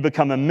and you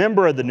become a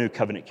member of the new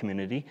covenant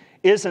community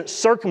isn't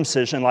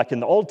circumcision like in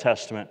the Old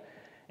Testament.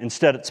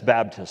 Instead, it's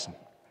baptism.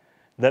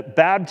 That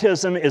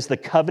baptism is the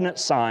covenant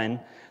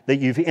sign that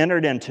you've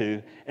entered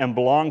into and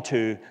belong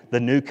to the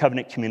new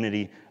covenant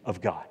community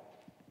of God.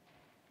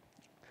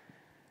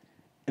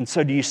 And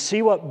so do you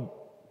see what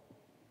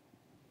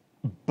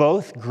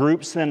both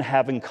groups then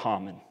have in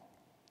common?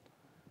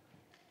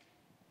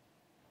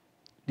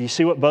 Do you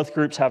see what both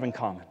groups have in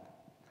common?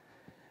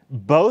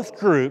 Both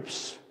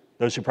groups,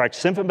 those who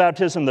practice infant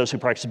baptism, those who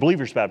practice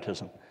believers'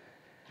 baptism,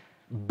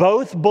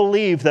 both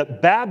believe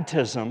that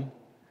baptism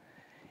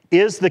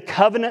is the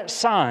covenant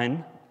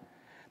sign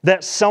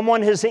that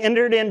someone has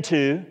entered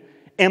into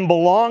and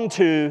belonged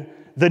to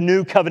the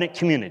new covenant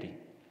community.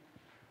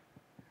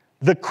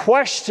 The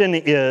question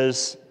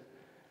is,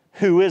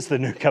 who is the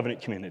new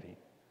covenant community?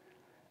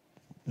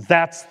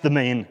 That's the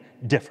main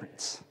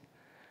difference.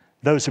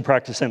 Those who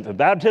practice infant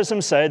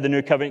baptism say the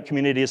new covenant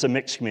community is a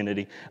mixed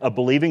community of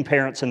believing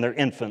parents and their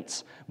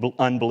infants,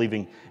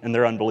 unbelieving and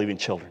their unbelieving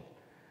children.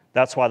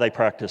 That's why they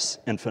practice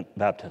infant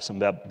baptism,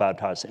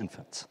 baptize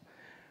infants.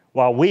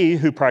 While we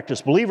who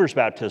practice believers'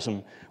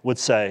 baptism would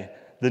say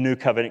the new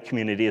covenant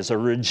community is a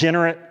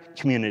regenerate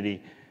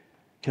community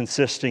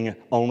consisting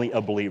only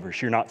of believers.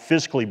 You're not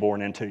physically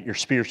born into it, you're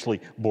spiritually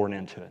born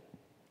into it.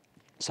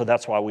 So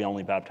that's why we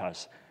only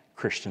baptize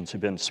Christians who've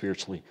been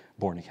spiritually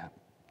born again.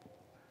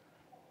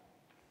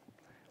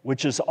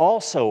 Which is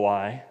also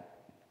why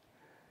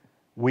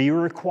we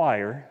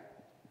require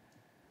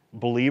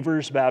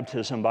believers'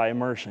 baptism by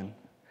immersion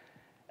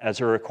as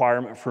a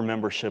requirement for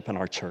membership in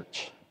our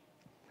church.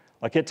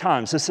 Like at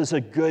times, this is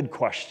a good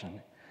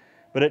question,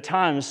 but at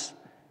times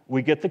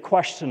we get the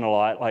question a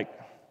lot, like,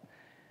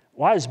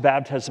 why is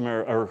baptism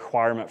a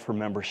requirement for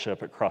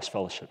membership at Cross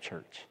Fellowship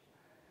Church?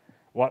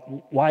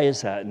 Why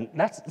is that? And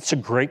that's a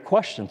great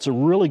question. It's a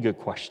really good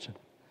question.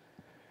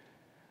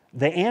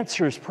 The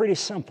answer is pretty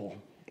simple,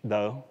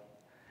 though.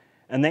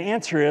 And the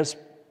answer is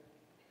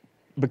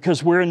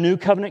because we're a new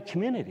covenant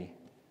community.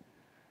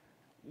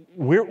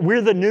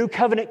 We're the new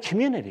covenant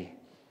community.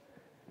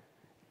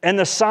 And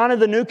the sign of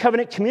the new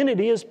covenant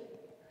community is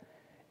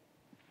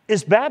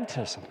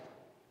baptism.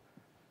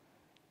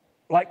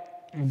 Like,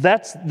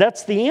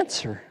 that's the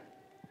answer.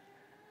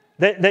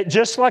 That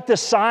just like the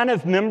sign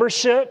of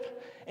membership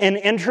and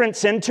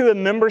entrance into a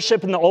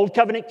membership in the old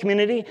covenant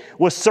community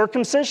was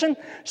circumcision,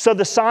 so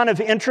the sign of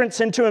entrance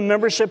into a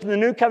membership in the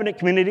new covenant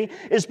community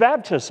is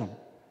baptism.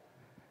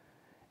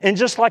 And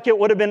just like it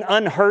would have been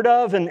unheard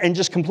of and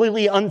just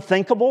completely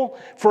unthinkable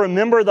for a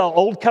member of the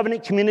old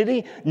covenant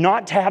community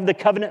not to have the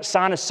covenant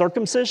sign of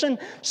circumcision,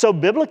 so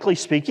biblically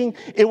speaking,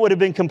 it would have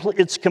been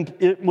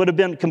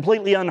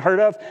completely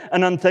unheard of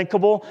and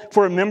unthinkable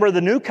for a member of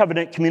the new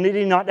covenant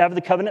community not to have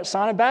the covenant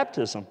sign of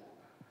baptism.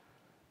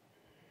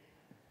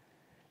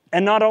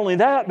 And not only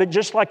that, but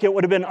just like it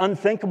would have been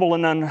unthinkable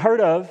and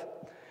unheard of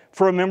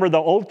for a member of the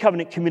old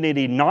covenant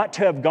community not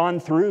to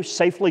have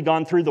safely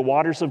gone through the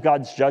waters of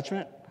God's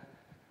judgment,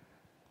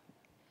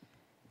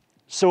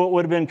 so it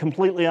would have been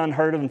completely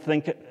unheard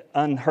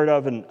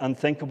of and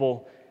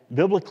unthinkable,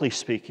 biblically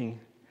speaking,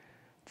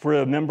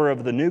 for a member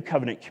of the new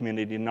covenant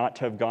community not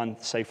to have gone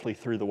safely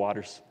through the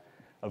waters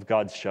of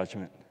God's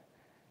judgment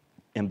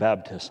in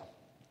baptism.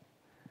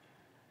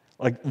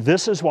 Like,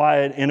 this is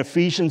why in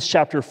Ephesians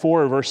chapter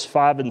 4, verse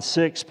 5 and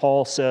 6,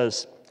 Paul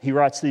says, he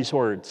writes these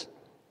words.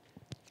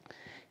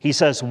 He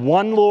says,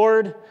 one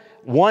Lord,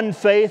 one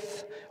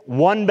faith,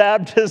 one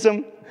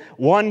baptism,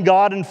 one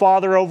God and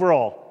Father over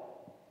all.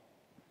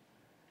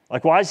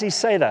 Like, why does he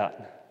say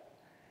that?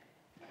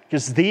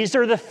 Because these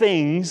are the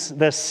things,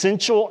 the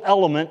essential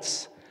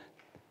elements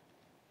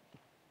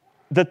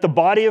that the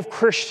body of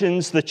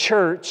Christians, the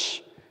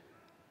church,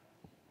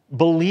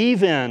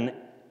 believe in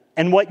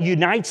and what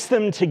unites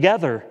them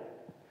together.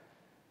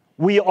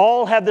 We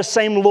all have the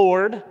same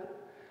Lord.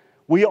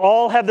 We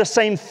all have the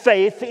same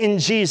faith in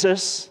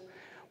Jesus.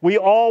 We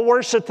all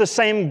worship the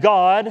same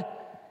God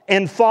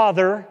and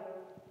Father.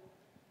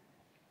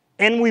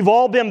 And we've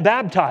all been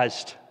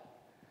baptized.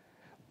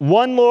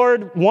 One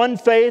Lord, one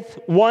faith,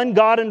 one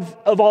God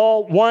of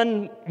all,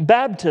 one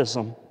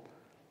baptism.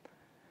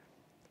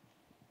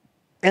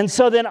 And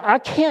so then I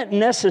can't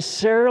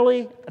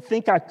necessarily, I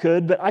think I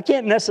could, but I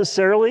can't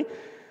necessarily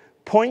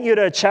point you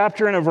to a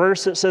chapter and a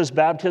verse that says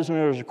baptism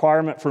is a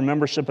requirement for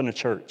membership in a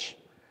church.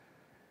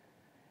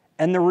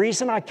 And the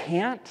reason I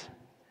can't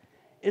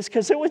is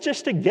because it was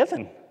just a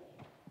given.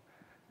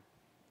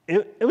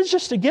 It was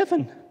just a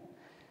given.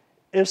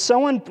 If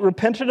someone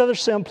repented of their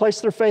sin,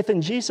 placed their faith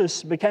in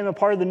Jesus, became a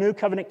part of the new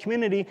covenant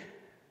community,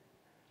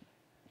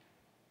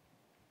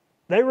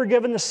 they were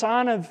given the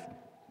sign of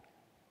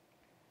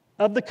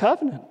the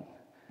covenant.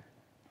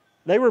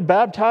 They were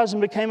baptized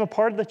and became a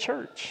part of the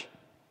church.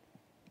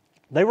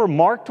 They were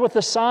marked with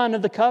the sign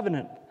of the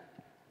covenant.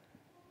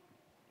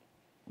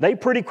 They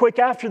pretty quick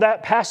after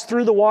that passed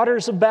through the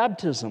waters of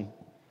baptism.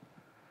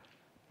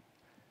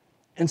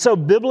 And so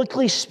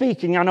biblically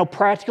speaking, I know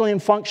practically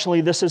and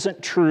functionally this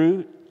isn't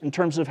true in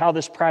terms of how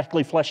this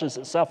practically fleshes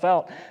itself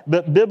out.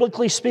 But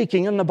biblically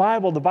speaking, in the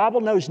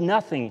Bible knows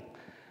nothing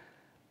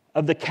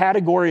of the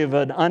category of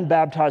an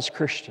unbaptized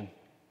Christian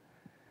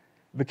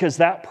because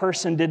that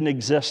person didn't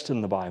exist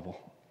in the Bible.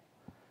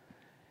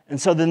 And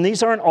so then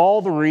these aren't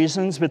all the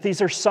reasons, but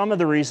these are some of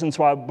the reasons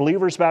why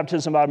believers'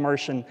 baptism by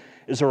immersion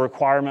is a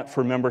requirement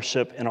for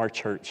membership in our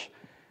church.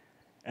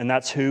 And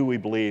that's who we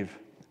believe,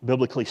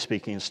 biblically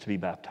speaking, is to be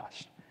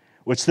baptized.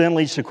 Which then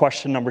leads to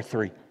question number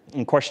 3.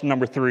 And question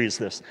number 3 is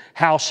this: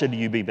 how should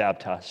you be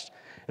baptized?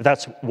 If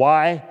that's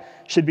why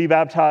should be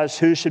baptized,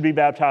 who should be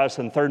baptized,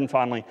 and third and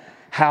finally,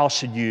 how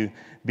should you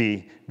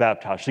be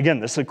baptized? Again,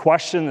 this is a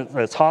question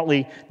that's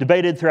hotly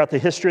debated throughout the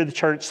history of the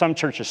church. Some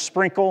churches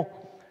sprinkle.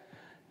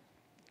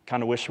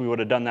 Kind of wish we would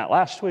have done that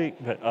last week,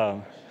 but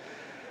I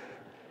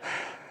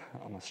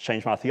almost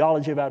changed my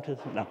theology about it.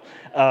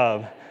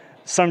 No.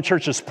 Some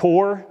churches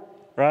pour,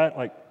 right?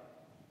 Like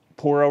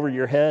pour over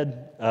your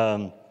head.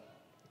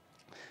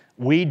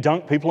 We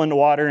dunk people into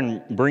water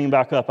and bring them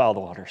back up out of the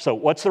water. So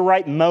what's the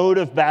right mode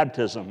of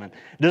baptism? And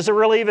does it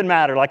really even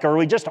matter? Like, are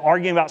we just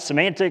arguing about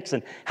semantics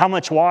and how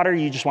much water?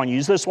 You just want to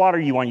use this water?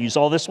 You want to use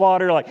all this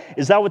water? Like,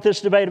 is that what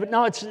this debate? But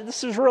no,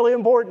 this is really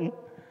important.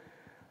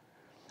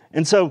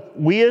 And so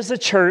we as a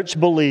church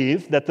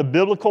believe that the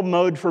biblical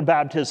mode for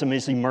baptism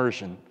is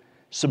immersion,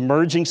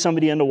 submerging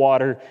somebody into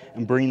water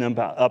and bringing them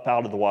up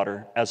out of the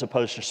water as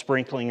opposed to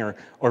sprinkling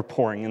or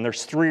pouring. And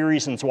there's 3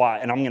 reasons why,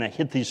 and I'm going to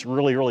hit these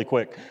really, really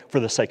quick for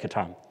the sake of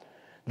time.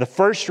 The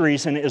first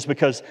reason is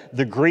because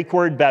the Greek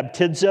word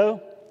baptizo,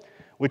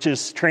 which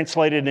is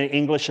translated in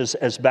English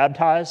as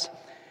baptize,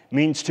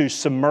 means to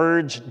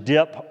submerge,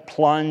 dip,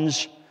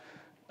 plunge,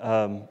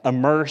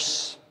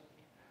 immerse.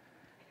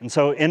 And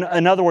so,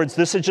 in other words,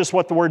 this is just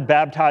what the word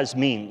baptize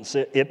means.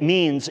 It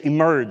means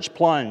immerse,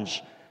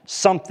 plunge,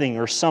 something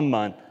or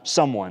someone.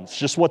 It's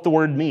just what the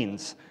word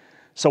means.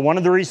 So one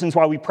of the reasons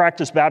why we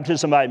practice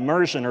baptism by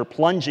immersion or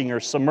plunging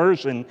or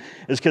submersion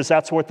is because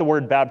that's what the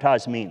word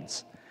baptize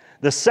means.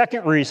 The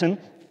second reason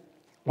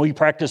we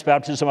practice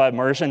baptism by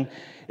immersion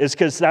is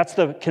because that's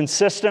the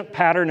consistent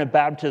pattern of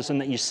baptism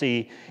that you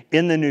see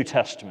in the New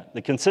Testament.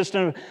 The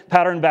consistent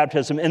pattern of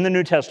baptism in the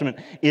New Testament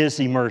is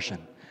immersion.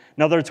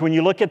 In other words, when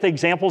you look at the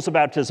examples of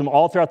baptism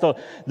all throughout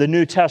the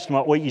New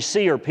Testament, what you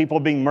see are people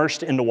being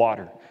immersed into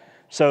water.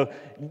 So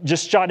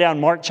just jot down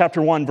Mark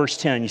chapter 1, verse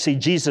 10. You see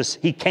Jesus,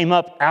 he came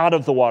up out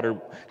of the water,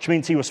 which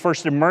means he was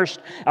first immersed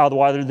out of the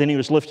water, then he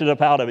was lifted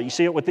up out of it. You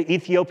see it with the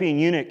Ethiopian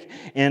eunuch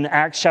in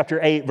Acts chapter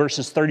 8,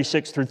 verses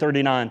 36 through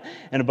 39,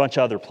 and a bunch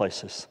of other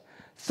places.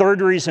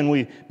 Third reason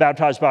we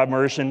baptize by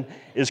immersion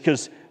is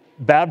because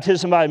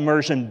baptism by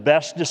immersion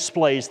best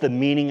displays the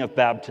meaning of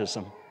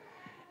baptism.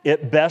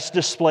 It best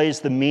displays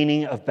the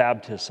meaning of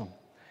baptism.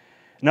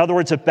 In other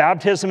words, if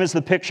baptism is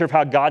the picture of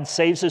how God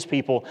saves His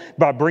people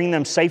by bringing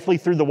them safely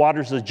through the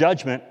waters of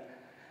judgment,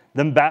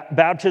 then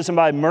baptism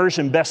by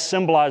immersion best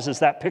symbolizes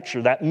that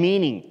picture, that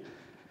meaning.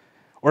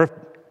 Or if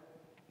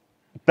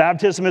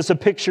baptism is a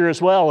picture as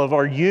well of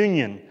our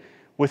union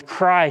with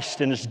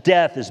Christ and His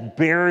death, His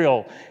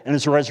burial, and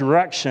His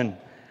resurrection,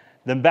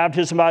 then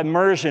baptism by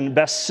immersion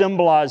best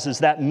symbolizes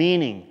that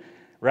meaning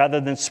rather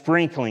than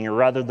sprinkling or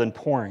rather than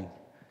pouring.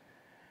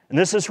 And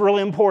this is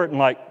really important.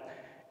 Like,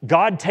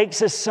 God takes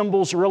His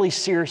symbols really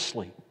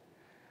seriously.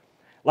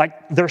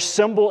 Like, their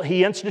symbol,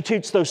 He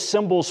institutes those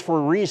symbols for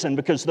a reason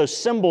because those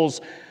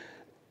symbols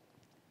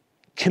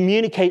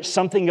communicate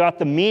something about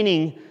the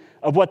meaning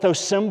of what those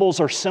symbols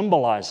are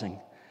symbolizing.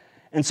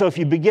 And so if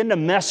you begin to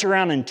mess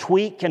around and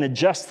tweak and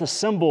adjust the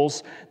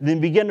symbols, then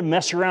begin to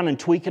mess around and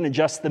tweak and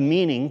adjust the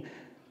meaning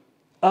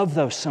of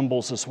those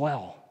symbols as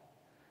well.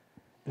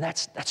 And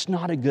that's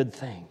not a good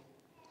thing.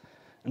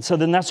 And so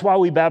then that's why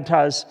we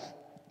baptize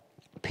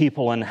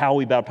people and how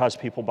we baptize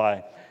people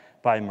by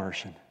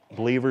immersion.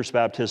 Believers'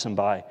 baptism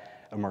by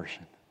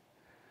immersion.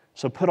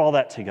 So put all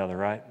that together,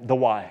 right? The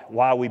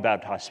why we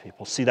baptize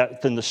people. See that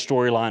within the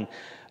storyline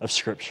of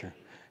Scripture.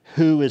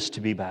 Who is to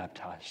be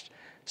baptized?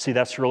 See,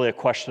 that's really a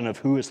question of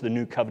who is the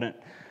new covenant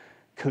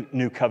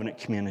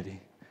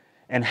community.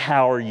 And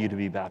how are you to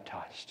be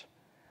baptized?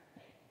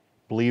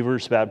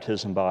 Believers'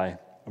 baptism by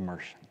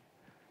immersion.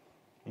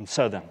 And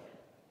so then,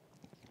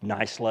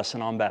 nice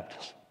lesson on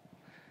baptism.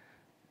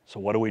 So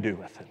what do we do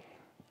with it?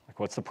 Like,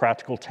 what's the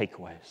practical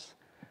takeaways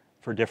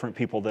for different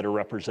people that are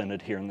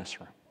represented here in this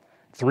room?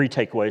 3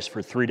 takeaways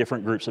for 3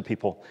 different groups of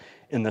people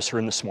in this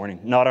room this morning.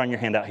 Not on your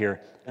handout here,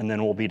 and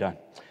then we'll be done.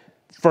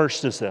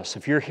 First is this: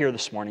 if you're here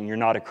this morning, you're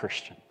not a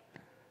Christian.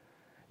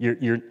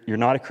 You're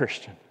not a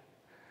Christian.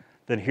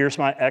 Then here's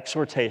my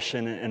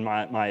exhortation and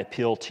my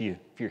appeal to you.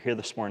 If you're here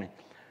this morning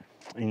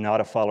and you're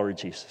not a follower of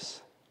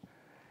Jesus,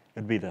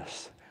 it'd be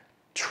this: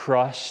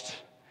 trust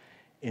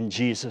in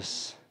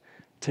Jesus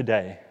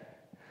today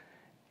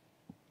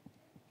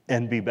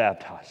and be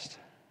baptized.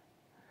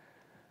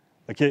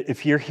 Like,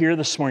 if you're here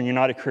this morning, you're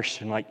not a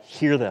Christian, like,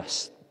 hear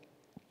this.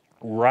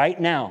 Right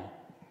now,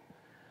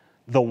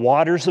 the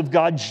waters of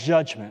God's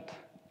judgment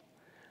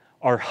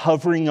are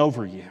hovering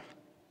over you,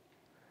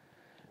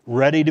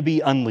 ready to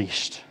be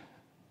unleashed.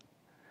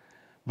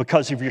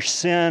 because of your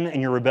sin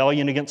and your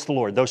rebellion against the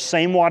Lord. Those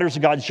same waters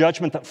of God's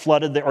judgment that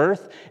flooded the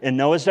earth in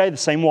Noah's day, the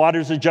same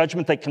waters of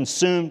judgment that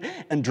consumed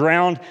and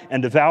drowned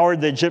and devoured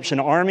the Egyptian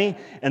army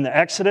in the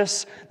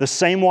Exodus, the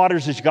same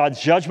waters of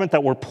God's judgment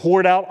that were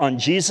poured out on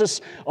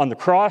Jesus on the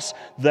cross,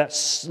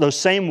 those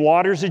same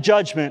waters of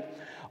judgment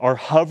are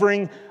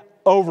hovering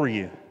over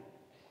you.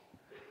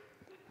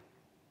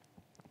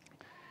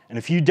 And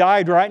if you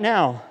died right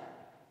now,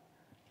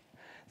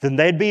 then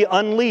they'd be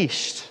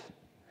unleashed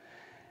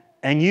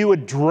and you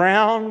would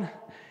drown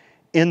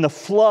in the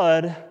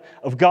flood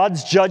of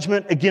God's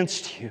judgment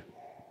against you.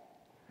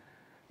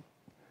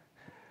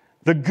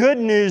 The good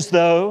news,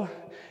 though,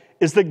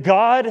 is that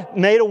God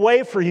made a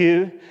way for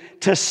you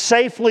to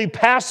safely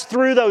pass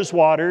through those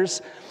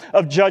waters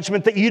of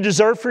judgment that you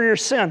deserve for your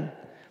sin.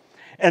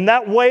 And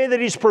that way that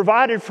He's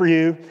provided for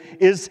you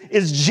is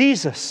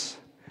Jesus.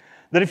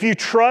 That if you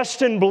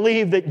trust and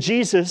believe that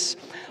Jesus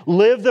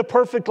lived the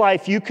perfect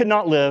life you could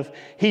not live,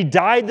 He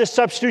died the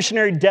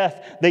substitutionary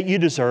death that you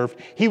deserve,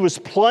 He was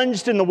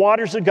plunged in the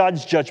waters of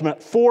God's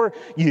judgment for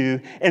you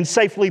and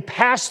safely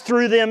passed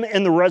through them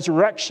in the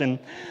resurrection,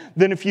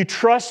 then if you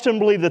trust and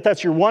believe that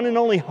that's your one and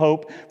only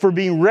hope for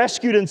being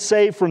rescued and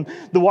saved from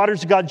the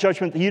waters of God's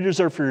judgment that you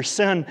deserve for your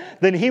sin,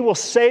 then He will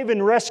save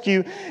and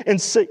rescue,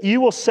 and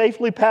you will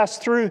safely pass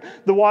through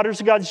the waters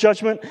of God's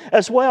judgment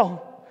as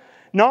well.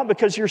 Not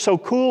because you're so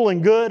cool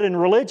and good and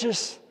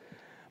religious,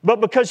 but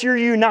because you're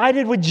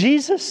united with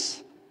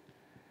Jesus.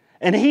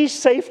 And He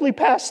safely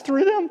passed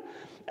through them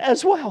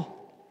as well.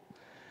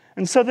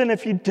 And so then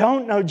if you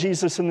don't know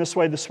Jesus in this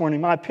way this morning,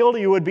 my appeal to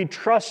you would be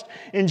trust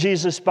in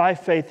Jesus by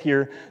faith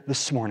here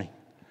this morning.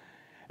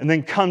 And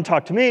then come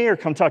talk to me or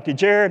come talk to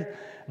Jared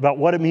about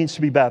what it means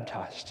to be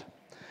baptized.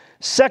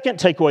 Second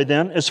takeaway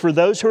then is for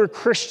those who are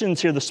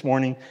Christians here this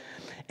morning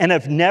and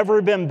have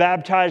never been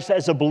baptized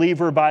as a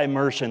believer by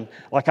immersion,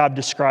 like I've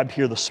described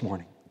here this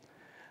morning.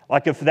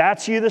 Like if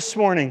that's you this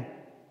morning,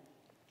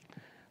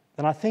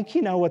 then I think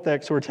you know what the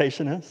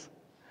exhortation is.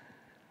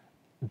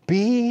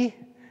 Be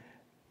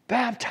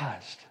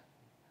baptized.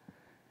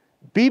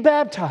 Be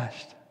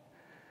baptized.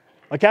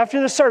 Like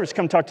after the service,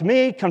 come talk to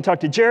me, come talk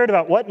to Jared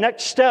about what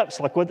next steps,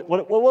 like what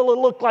will it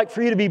look like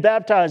for you to be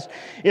baptized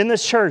in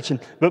this church.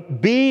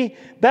 But be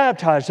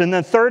baptized. And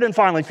then third and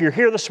finally, if you're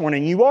here this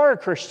morning, you are a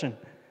Christian,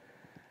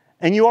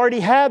 and you already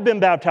have been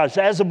baptized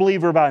as a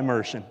believer by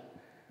immersion,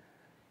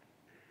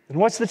 then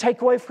what's the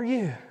takeaway for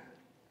you?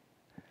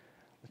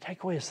 The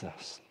takeaway is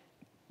this.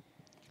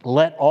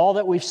 Let all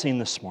that we've seen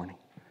this morning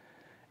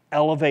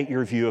elevate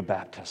your view of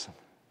baptism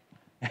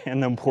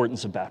and the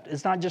importance of baptism.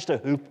 It's not just a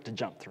hoop to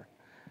jump through.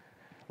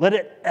 Let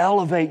it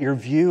elevate your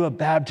view of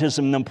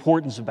baptism and the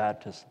importance of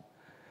baptism.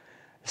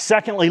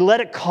 Secondly,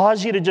 let it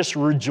cause you to just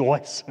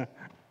rejoice.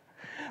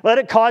 Let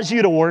it cause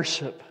you to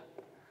worship.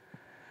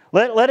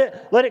 Let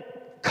it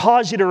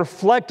cause you to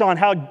reflect on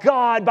how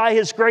God, by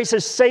His grace,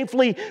 has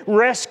safely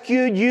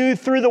rescued you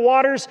through the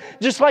waters,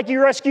 just like He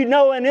rescued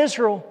Noah and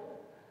Israel,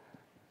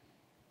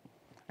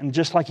 and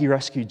just like He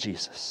rescued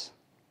Jesus.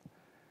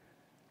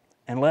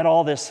 And let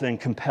all this then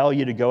compel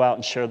you to go out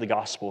and share the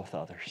gospel with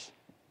others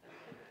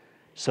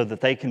so that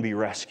they can be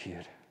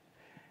rescued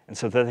and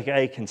so that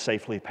they can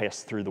safely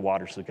pass through the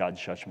waters of God's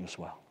judgment as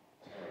well.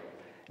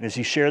 And as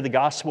you share the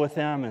gospel with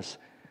them, as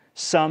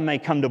some may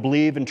come to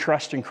believe and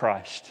trust in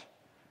Christ,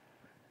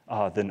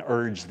 then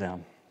urge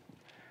them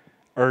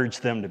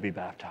to be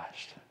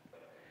baptized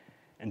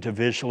and to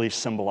visually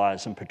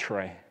symbolize and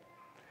portray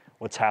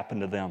what's happened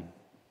to them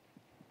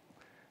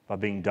by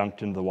being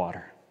dunked into the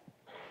water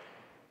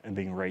and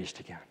being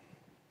raised again,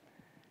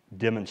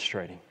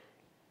 demonstrating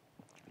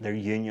their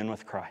union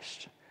with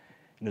Christ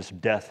in His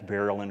death,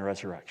 burial, and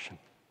resurrection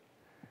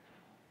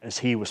as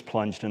He was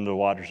plunged into the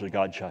waters of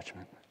God's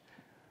judgment,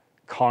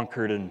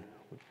 conquered and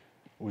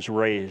was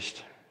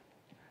raised,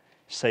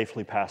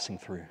 safely passing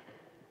through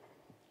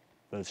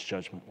those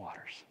judgment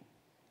waters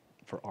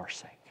for our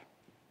sake.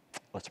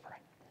 Let's pray.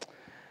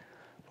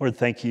 Lord,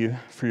 thank You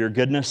for Your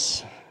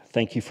goodness.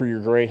 Thank You for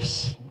Your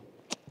grace.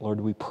 Lord,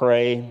 we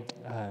pray,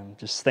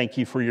 just thank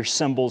You for Your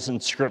symbols in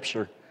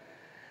Scripture,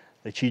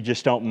 that You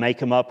just don't make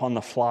them up on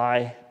the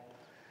fly.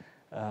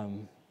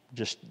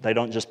 They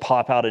don't just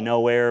pop out of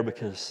nowhere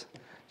because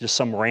just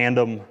some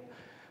random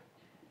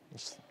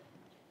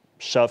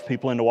shove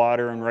people into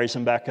water and raise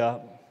them back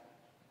up.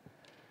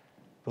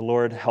 But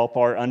Lord, help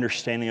our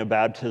understanding of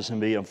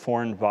baptism be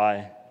informed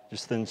by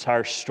just the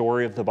entire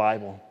story of the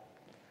Bible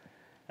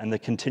and the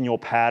continual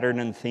pattern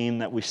and theme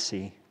that we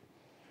see,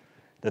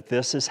 that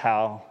this is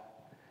how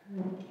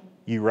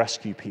You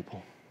rescue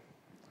people.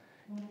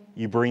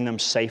 You bring them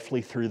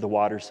safely through the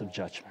waters of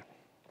judgment.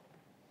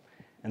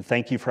 And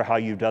thank You for how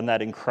You've done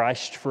that in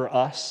Christ for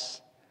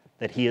us,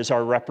 that He is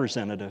our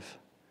representative,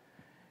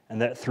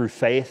 and that through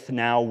faith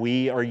now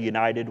we are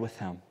united with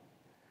Him.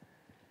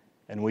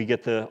 And we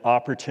get the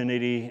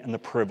opportunity and the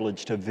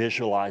privilege to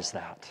visualize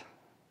that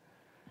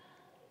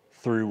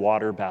through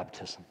water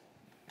baptism,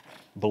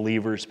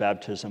 believers'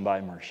 baptism by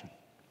immersion.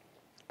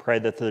 Pray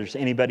that there's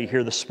anybody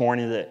here this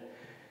morning that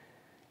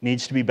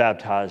needs to be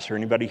baptized, or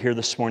anybody here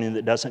this morning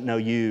that doesn't know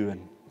You,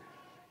 and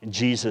in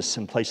Jesus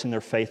and placing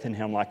their faith in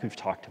Him like we've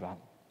talked about.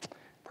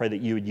 Pray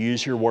that you would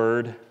use your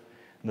word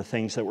and the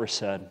things that were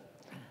said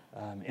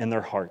in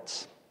their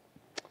hearts.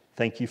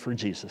 Thank you for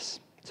Jesus.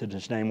 It's in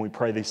His name we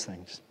pray these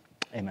things.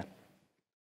 Amen.